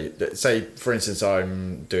faction, say for instance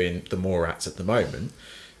I'm doing the Morats at the moment,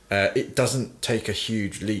 it doesn't take a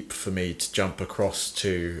huge leap for me to jump across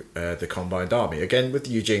to the Combined Army. Again, with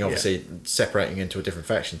Eugene obviously separating into a different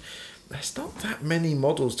faction, there's not that many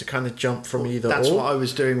models to kind of jump from either That's or. what I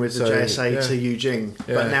was doing with the So, JSA yeah. to Yujing,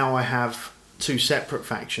 Yeah. but now I have two separate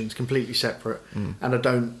factions, completely separate, and I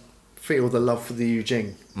don't feel the love for the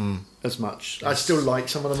Yujing as much. I still like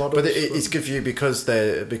some of the models, But it's good for you because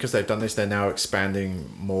they've done this. They're now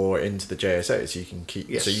expanding more into the JSA, so you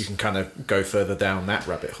can so you can kind of go further down that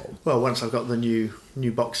rabbit hole. well, once I've got the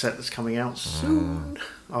new box set that's coming out soon,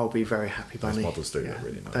 I'll be very happy. Those Bunny. models do look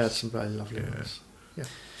really nice. They had some very lovely ones. Yeah.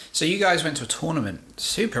 So you guys went to a tournament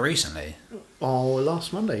super recently. Oh,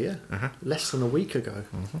 last Monday, yeah, less than a week ago.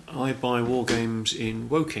 I buy war games in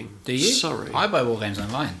Woking. Do you? Sorry, I buy war games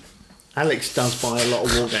online. Alex does buy a lot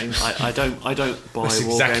of war games. I don't buy That's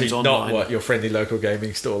war exactly games not online. what your friendly local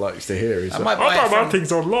gaming store likes to hear. Is I that, might buy it buy from-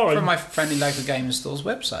 things online. From my friendly local gaming store's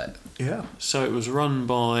website. Yeah, So it was run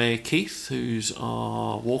by Keith, who's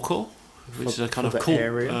our war corps, which is a kind for of the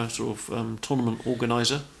area. sort of tournament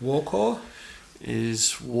organizer. Warcore?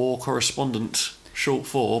 Is war correspondent, short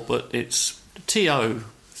for, but it's TO.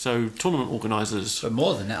 So tournament organisers. But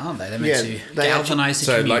more than that, aren't they? They're meant Yeah, to they galvanise the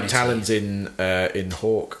So community. like Talons in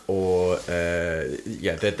Hawk or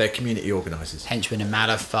they're community organisers. Henchmen and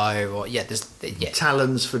Malifaux, or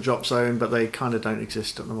Talons for Drop Zone, but they kind of don't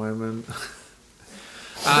exist at the moment.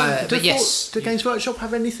 but yes, Do Games Workshop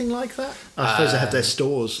have anything like that? I suppose they have their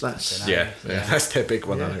stores. That's Yeah, that's their big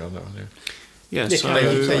one. I think on that one. Yeah, Yeah, so can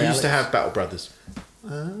They used to Alex. have Battle Brothers.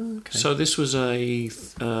 okay. So this was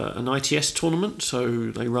an ITS tournament.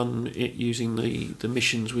 So they run it using the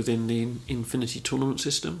missions within the Infinity tournament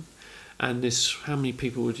system. And this, how many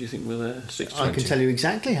people would you think were there? I can tell you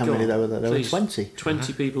exactly how Go many on, there were. There were please. 20.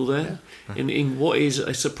 20 people there in what is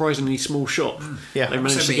a surprisingly small shop. Yeah. They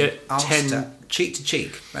managed to get 10 cheek to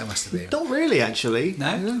cheek. That must have been. Not really, actually.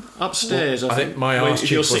 No? upstairs. I think my when arse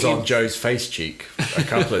cheek you're was sitting- on Joe's face cheek a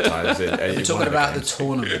couple of times. We're talking about the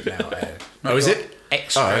tournament now. Oh, is it?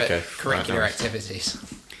 Extra Oh, okay. curricular Right, activities.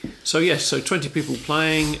 So yes, so 20 people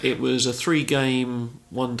playing. It was a 3-game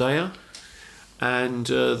one-dayer, And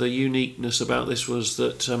the uniqueness about this was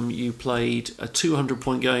that you played a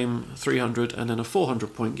 200-point game, 300, and then a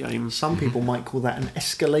 400-point game. Some people might call that an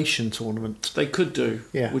escalation tournament. They could do.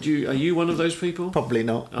 Yeah. Are you one of those people? Probably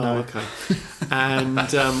not. Oh, no. okay. And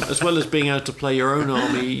as well as being able to play your own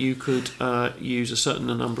army, you could use a certain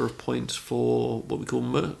number of points for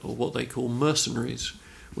what they call mercenaries,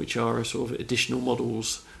 which are a sort of additional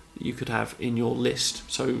models that you could have in your list.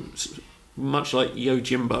 So much like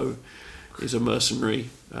Yojimbo is a mercenary,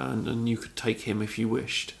 and you could take him if you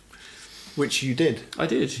wished. Which you did. I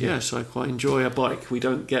did, yes. I quite enjoy a bike. We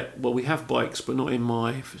have bikes, but not in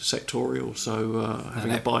my sectorial, so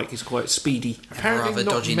having a bike is quite speedy. Apparently rather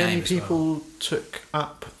not dodgy many name as people took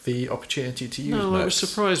up the opportunity to use No, I was mercs.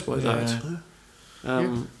 surprised by that.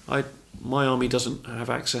 Yeah. My army doesn't have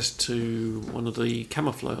access to one of the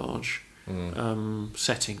camouflage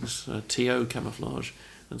settings, TO camouflage,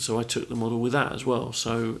 and so I took the model with that as well.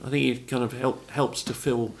 So I think it kind of helps to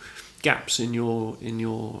fill gaps in your.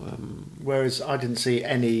 Whereas I didn't see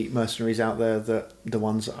any mercenaries out there that the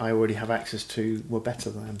ones that I already have access to were better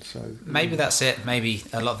than. So Maybe that's it. Maybe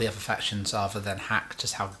a lot of the other factions, other than Hack,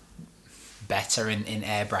 just have better in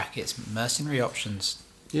air brackets mercenary options.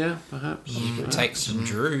 Yeah, perhaps. You could take some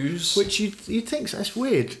Druze. which you'd think that's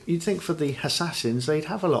weird. You'd think for the assassins they'd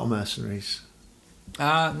have a lot of mercenaries.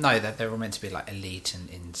 No, they're all meant to be like elite and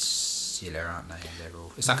insular, aren't they?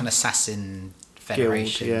 It's like an assassin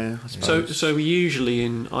federation. Guild, yeah. I suppose. So usually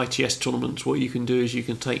in ITS tournaments, what you can do is you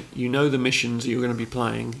can take, the missions that you're going to be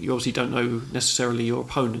playing. You obviously don't know necessarily your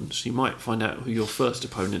opponents. You might find out who your first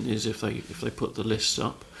opponent is if they put the lists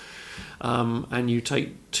up. And you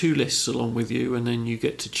take 2 lists along with you, and then you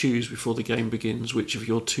get to choose before the game begins which of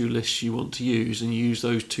your 2 lists you want to use, and you use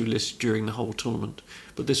those 2 lists during the whole tournament.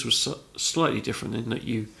 But this was slightly different in that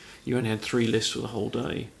you only had 3 lists for the whole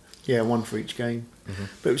day. Yeah, one for each game.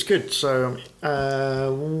 But it was good. So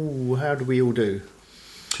how do we all do?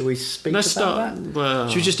 Shall we speak Let's about start. that? Well,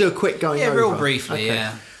 Should we just do a quick going over? real briefly, Okay.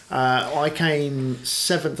 yeah. I came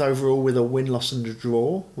 7th overall with a win, loss and a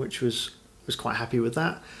draw, which was quite happy with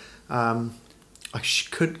that. I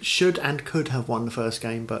should and could have won the first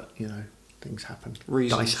game, but things happen.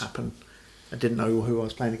 Reasons. Dice happen. I didn't know who I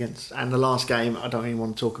was playing against, and the last game I don't even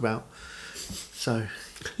want to talk about. So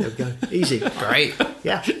there we go. Easy. Great.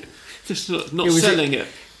 Yeah. just not It was selling it.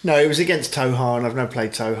 No, it was against Tohar, and I've never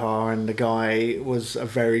played Tohar, and the guy was a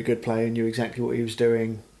very good player, knew exactly what he was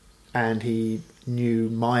doing, and he knew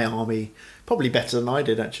my army probably better than I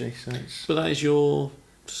did, actually. So it's But that is your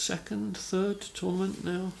third tournament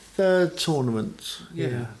now? 3rd tournament.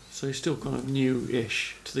 Yeah. So you're still kind of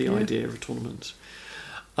new-ish to the idea of tournaments.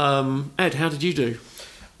 Ed, how did you do?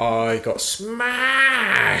 I got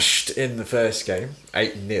smashed in the first game,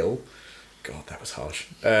 8-0. God, that was harsh.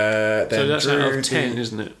 Then So that's out drew of 10,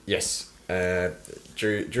 isn't it? Yes.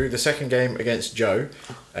 Drew the second game against Joe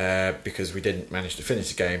because we didn't manage to finish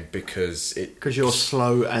the game because you're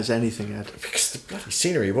slow as anything, Ed. because the bloody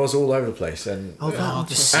scenery was all over the place and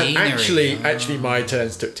The scenery. and actually my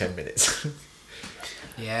turns took 10 minutes.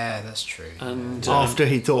 Yeah, that's true. And After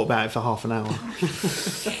he thought about it for half an hour.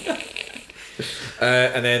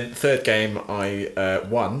 And then third game I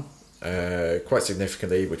won quite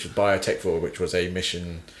significantly, which was Biotech 4, which was a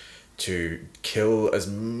mission to kill as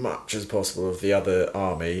much as possible of the other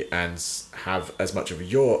army and have as much of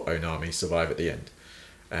your own army survive at the end,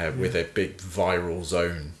 with a big viral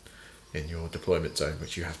zone in your deployment zone,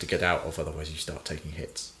 which you have to get out of, otherwise you start taking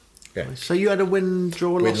hits. Yeah. So you had a win,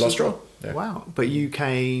 draw, Win, loss, loss, as well? draw. Yeah. Wow. But you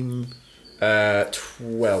came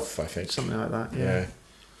 12th, I think. something like that. Yeah.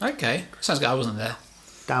 Okay, sounds good. I wasn't there.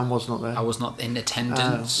 Dan was not there. I was not in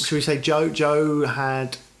attendance. Should we say Joe? Joe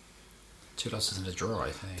had, 2 losses and a draw, I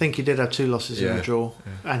I think. think he did have 2 losses in Yeah. the draw,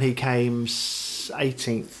 and he came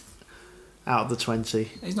 18th out of the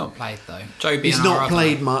 20. He's not played though. Joe being He's our not other-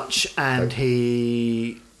 played much, and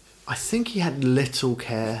I think he had little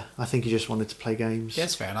care. I think he just wanted to play games. Yeah,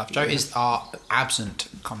 that's fair enough. Joe is our absent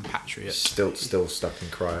compatriot. Still stuck in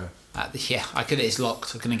cryo. It's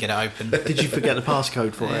locked. I couldn't get it open. Did you forget the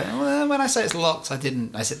passcode for it? Yeah, well, when I say it's locked, they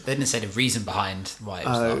didn't say the reason behind why it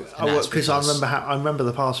was locked. and that's Because I remember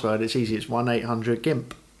the password. It's easy. It's 1-800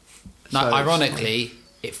 GIMP. No, So- ironically,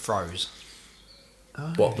 it froze.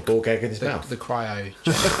 What, the ball gag in his mouth? The cryo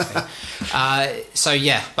thing.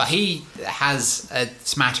 But he has a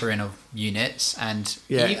smattering of units, and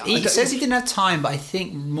Yeah, he says he didn't have time, but I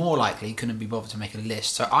think more likely he couldn't be bothered to make a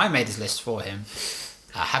list. So I made his list for him.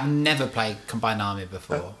 I have never played Combined Army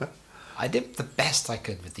before. I did the best I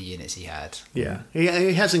could with the units he had. Yeah,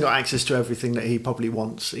 he hasn't got access to everything that he probably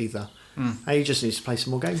wants either. And he just needs to play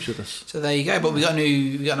some more games with us. So there you go. But we got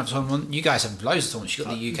another tournament. You guys have loads of tournaments. You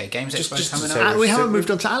got the UK Games Expo just coming to up. say- And we haven't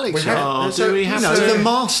moved on to Alex yet. do we have the to?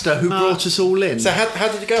 master who brought us all in. So how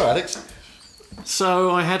did it go, Alex?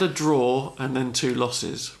 So I had a draw and then 2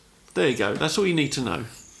 losses. There you go. That's all you need to know.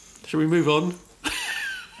 Shall we move on?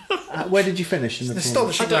 Where did you finish in the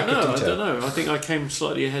tournament? Astonishing I lack of don't detail. know. I think I came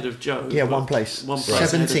slightly ahead of Joe. Yeah, but one place. One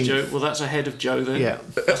place ahead of 17th. Joe. Well, that's ahead of Joe then. Yeah.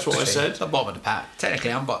 That's what I said. At the bottom of the pack.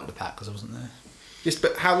 Technically, I'm bottom of the pack because I wasn't there. Yes,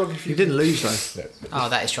 but how long have You you... didn't lose though. No. Oh,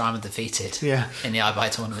 that is true. I'm undefeated. Yeah. In the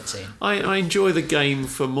iBuy tournament scene. I enjoy the game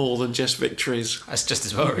for more than just victories. That's just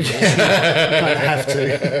as well, really. Kind of have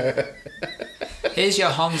to. Here's your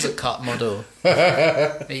Hansa cut model.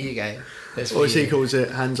 There you go. There's Or as for he you. calls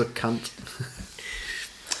it, hands are cunt.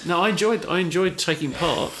 No, I enjoyed taking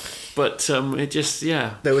part, but it just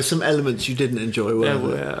There were some elements you didn't enjoy, weren't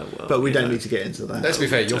there? well, But we you don't know. need to get into that. Let's be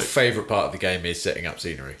fair, your favourite part of the game is setting up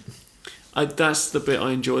scenery. That's the bit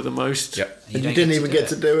I enjoy the most. Yep. And you don't didn't even get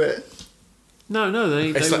to do it. No,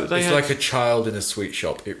 It's they like a child in a sweet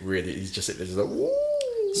shop. It really is just like, woo.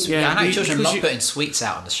 Yeah, I know you- children because love you- putting sweets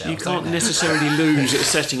out on the shelves. You can't don't they? necessarily lose at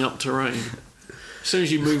setting up terrain. As soon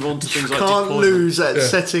as you move on to things like Can't deployment. lose at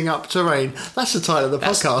setting up terrain. That's the title of the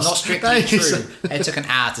That's podcast. not strictly That is- true. It took an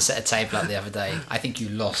hour to set a table up the other day. I think you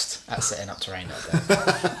lost at setting up terrain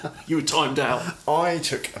that day. You were timed out. I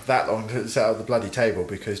took that long to set up the bloody table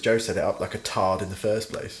because Joe set it up like a tard in the first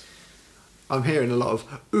place. I'm hearing a lot of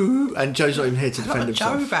ooh, and Joe's not even here to A lot defend of Joe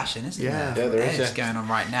himself. bashing, isn't Yeah. there? Yeah, there is, It's yeah. going on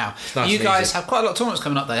right now. nice You and guys easy. have quite a lot of tournaments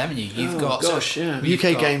coming up though, haven't you? You've got yeah. we've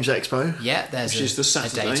UK got- Games Expo. Yeah, there's Which is the a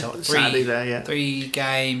Saturday. date on- Saturday there, yeah. 3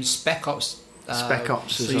 games, Spec Ops. Spec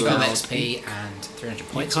Ops is 12 allowed. XP and 300 You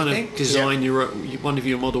points. kind I of think. design one of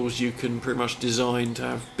your models. You can pretty much design to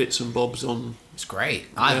have bits and bobs on. It's great.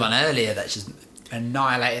 I had one earlier that just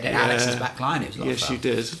annihilated Alex's back line. It was a lot of Yes, fun. you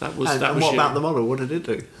did. That was And, that and was what you. about the model? What did it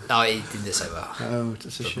do? No, he didn't do so well. Oh,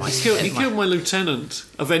 it's a shame. He killed my lieutenant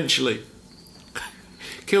eventually.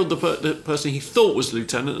 Killed the person he thought was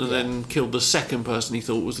lieutenant, and then killed the second person he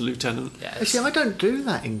thought was lieutenant. Yeah, See, I don't do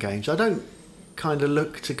that in games. I don't kind of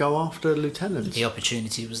look to go after lieutenants. the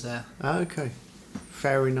opportunity was there. Okay,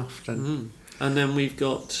 fair enough then. And then we've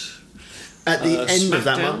got At the end of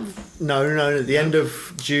that Smackdown? month, no, at the end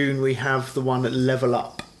of June we have the one at Level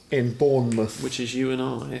Up in Bournemouth, which is you and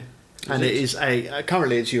I. and it is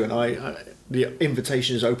currently it's you and I. The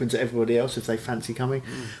invitation is open to everybody else if they fancy coming,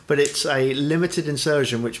 but it's a limited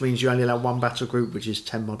insertion, which means you only allow one battle group, which is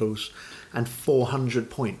 10 models and 400 I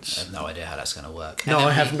points. have no idea how that's going to work. No, And then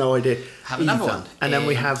I have we no idea. have another either. one. And then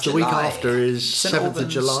we in have the week July. after is St 7th of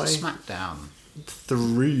Albans July. Smackdown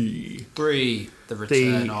 3. 3. The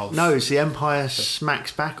return of No, it's the Empire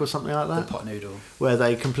Smacks Back or something like the that, pot noodle. where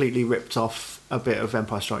they completely ripped off a bit of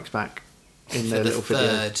Empire Strikes Back in For their the little video.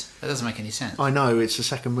 third. That doesn't make any sense. I know, it's the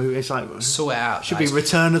second movie. It's like Sort it out. should guys. be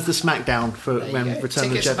Return of the Smackdown for There you when go. Return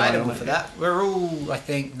Tickets of the Jedi. available on for it. that. We're all, I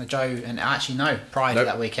think, Joe and actually no Pride Nope.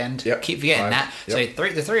 that weekend. Yep. Keep forgetting Pride. that. Yep. So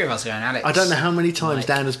the three of us are going. Alex. I don't know how many times Mike.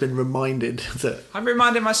 Dan has been reminded that. I'm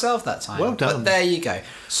reminding myself that time. Well done. But there you go.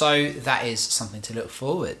 So that is something to look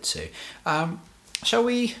forward to. Shall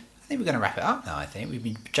we? I think we're going to wrap it up now. I think we've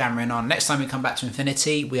been jammering on. Next time we come back to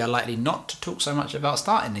Infinity, we are likely not to talk so much about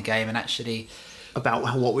starting the game and actually, About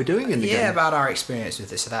what we're doing in the game. about our experience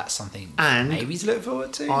with it. So that's something And maybe to look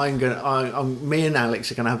forward to. Me and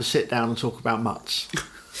Alex are gonna have a sit down and talk about mutts.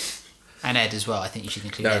 And Ed as well. I think you should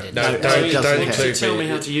include No, Ed in no, this. Ed don't doesn't include Tell me me.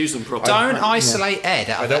 how to use them properly. Don't isolate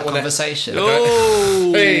Ed out I of don't that wanna- conversation.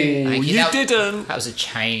 Oh, Hey. Thank you That- didn't. That was a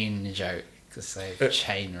chain joke. To say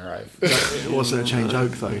chain rope. It wasn't a chain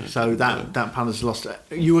joke though, so that pun has lost it.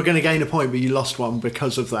 You were going to gain a point, but you lost one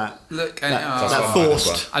because of that. Look, that oh.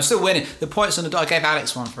 forced. I'm still winning. The points on the I gave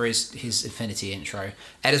Alex one for his Infinity intro.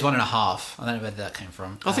 Ed is 1.5. I don't know where that came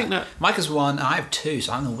from. I think that- Mike has 1. And I have 2,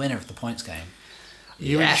 so I'm the winner of the points game.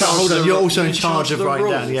 You're Yes. in charge Hold of on, the- you're also in in charge of the writing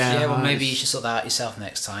down. rules. Yeah, well, maybe you should sort that out yourself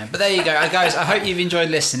next time. But there you go, guys. I hope you've enjoyed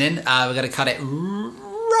listening. We're going to cut it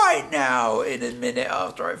right now in a minute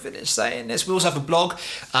after I finish saying this. We also have a blog.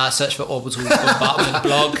 Search for Orbital Bombardment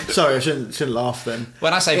blog. Sorry, I shouldn't laugh then.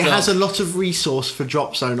 When I say it blog, has a lot of resource for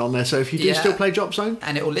Drop Zone on there, so if you do Yeah. still play Drop Zone,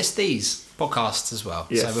 and it will list these podcasts as well.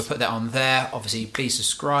 Yes. So we'll put that on there. Obviously, please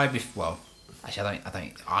subscribe. Actually,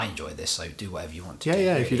 I enjoyed this, so do whatever you want to. yeah, do,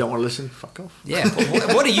 if really. you don't want to listen, fuck off. Yeah,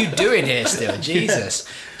 but what are you doing here still? Jesus.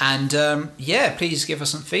 And please give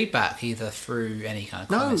us some feedback either through any kind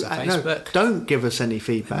of No, comments on no, Facebook. don't give us any It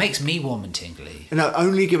feedback. makes me warm and tingly. No,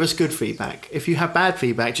 only give us good feedback. If you have bad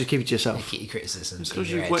feedback, just keep it to yourself. Keep your criticisms. in Because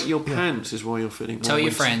your you've head. wet your pants is why you're feeling Tell your warm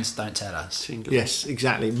and friends, don't tell us. tingly. Yes,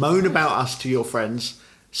 exactly. Moan about us to your friends,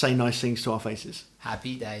 say nice things to our faces.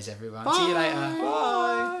 Happy days, everyone. Bye. See you later.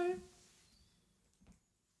 Bye.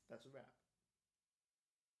 That's a wrap.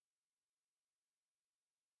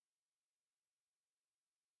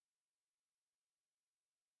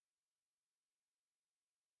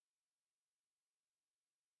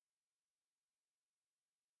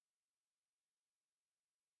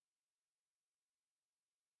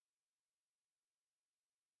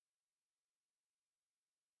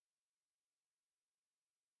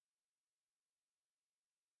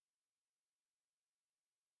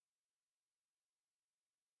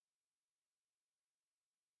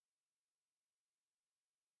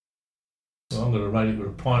 So I'm going to rate it with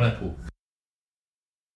a pineapple.